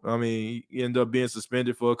don't know, I mean, he ended up being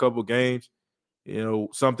suspended for a couple games, you know,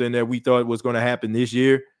 something that we thought was going to happen this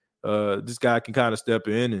year, this guy can kind of step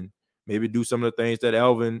in and maybe do some of the things that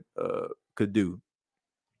Alvin could do.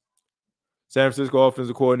 San Francisco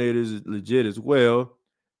offensive coordinator is legit as well.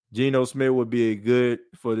 Geno Smith would be a good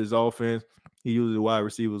for this offense. He uses wide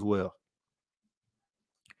receivers well.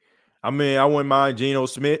 I mean, I wouldn't mind Geno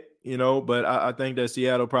Smith, you know, but I think that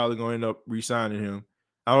Seattle probably going to end up re-signing him.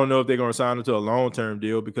 I don't know if they're going to sign him to a long-term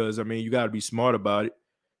deal because, I mean, you got to be smart about it.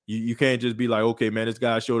 You can't just be like, okay, man, this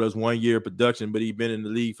guy showed us 1 year of production, but he's been in the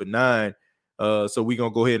league for 9. So we're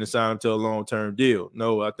going to go ahead and sign him to a long-term deal.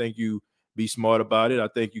 No, I think you be smart about it. I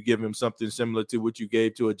think you give him something similar to what you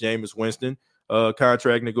gave to a Jameis Winston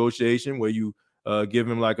contract negotiation, where you give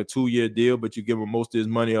him like a 2-year deal, but you give him most of his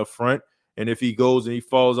money up front. And if he goes and he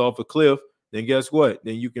falls off a cliff, then guess what?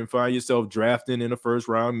 Then you can find yourself drafting in the first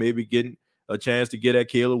round, maybe getting a chance to get at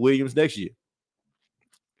Caleb Williams next year.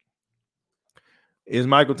 Is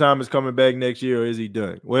Michael Thomas coming back next year, or is he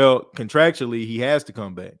done? Well, contractually, he has to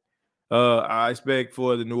come back. I expect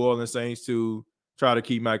for the New Orleans Saints to try to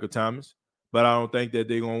keep Michael Thomas, but I don't think that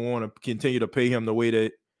they're going to want to continue to pay him the way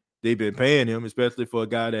that they've been paying him, especially for a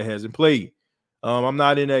guy that hasn't played. I'm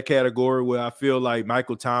not in that category where I feel like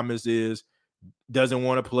Michael Thomas doesn't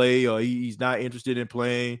want to play, or he's not interested in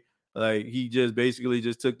playing. Like, he just basically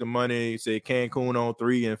just took the money, said Cancun on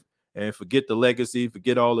 3, and forget the legacy,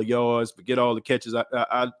 forget all the yards, forget all the catches.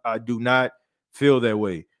 I do not feel that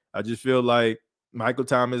way. I just feel like Michael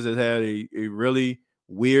Thomas has had a really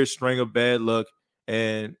weird string of bad luck.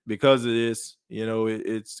 And because of this, you know,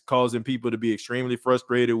 it's causing people to be extremely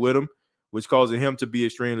frustrated with him, which causing him to be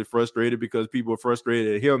extremely frustrated because people are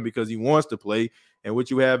frustrated at him because he wants to play. And what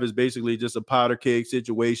you have is basically just a powder keg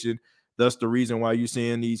situation. That's the reason why you're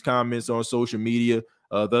seeing these comments on social media.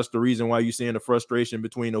 That's the reason why you're seeing the frustration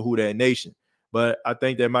between the Who Dat Nation. But I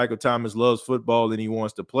think that Michael Thomas loves football and he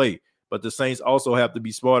wants to play. But the Saints also have to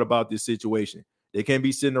be smart about this situation. They can't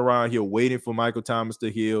be sitting around here waiting for Michael Thomas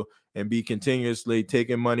to heal and be continuously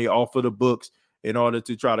taking money off of the books in order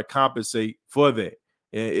to try to compensate for that.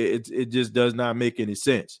 It just does not make any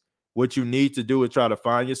sense. What you need to do is try to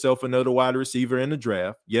find yourself another wide receiver in the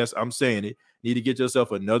draft. Yes, I'm saying it. You need to get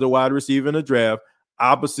yourself another wide receiver in the draft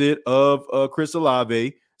opposite of Chris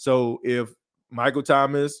Olave. So if Michael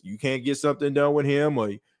Thomas, you can't get something done with him,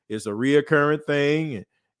 or it's a reoccurring thing, and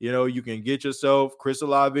you know, you can get yourself Chris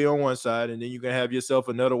Olave on one side, and then you can have yourself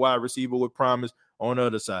another wide receiver with promise on the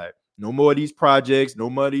other side. No more of these projects, no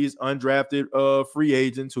more of these undrafted free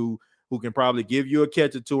agents who can probably give you a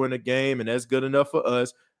catch or two in a game, and that's good enough for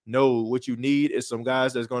us. No, what you need is some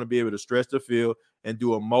guys that's going to be able to stretch the field and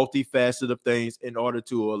do a multifaceted of things in order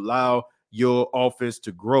to allow your offense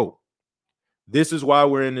to grow. This is why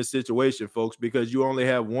we're in this situation, folks, because you only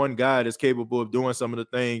have one guy that's capable of doing some of the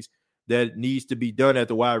things that needs to be done at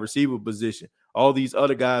the wide receiver position. All these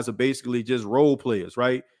other guys are basically just role players,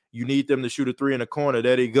 right? You need them to shoot a three in the corner.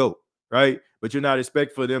 There they go, right? But you're not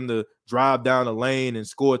expecting for them to drive down the lane and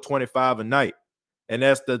score 25 a night. And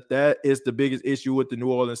that is the biggest issue with the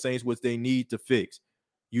New Orleans Saints, which they need to fix.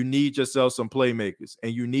 You need yourself some playmakers,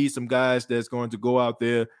 and you need some guys that's going to go out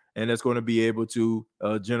there and that's going to be able to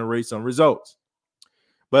generate some results.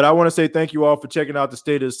 But I want to say thank you all for checking out the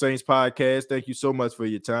State of the Saints podcast. Thank you so much for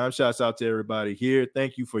your time. Shouts out to everybody here.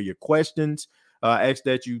 Thank you for your questions. I ask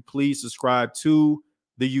that you please subscribe to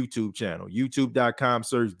the YouTube channel, youtube.com,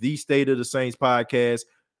 search The State of the Saints podcast.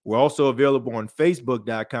 We're also available on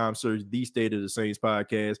facebook.com, search The State of the Saints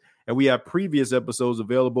podcast. And we have previous episodes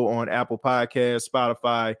available on Apple Podcasts,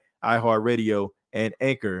 Spotify, iHeartRadio, and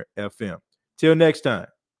Anchor FM. Till next time,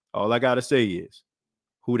 all I got to say is,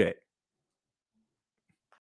 who dat?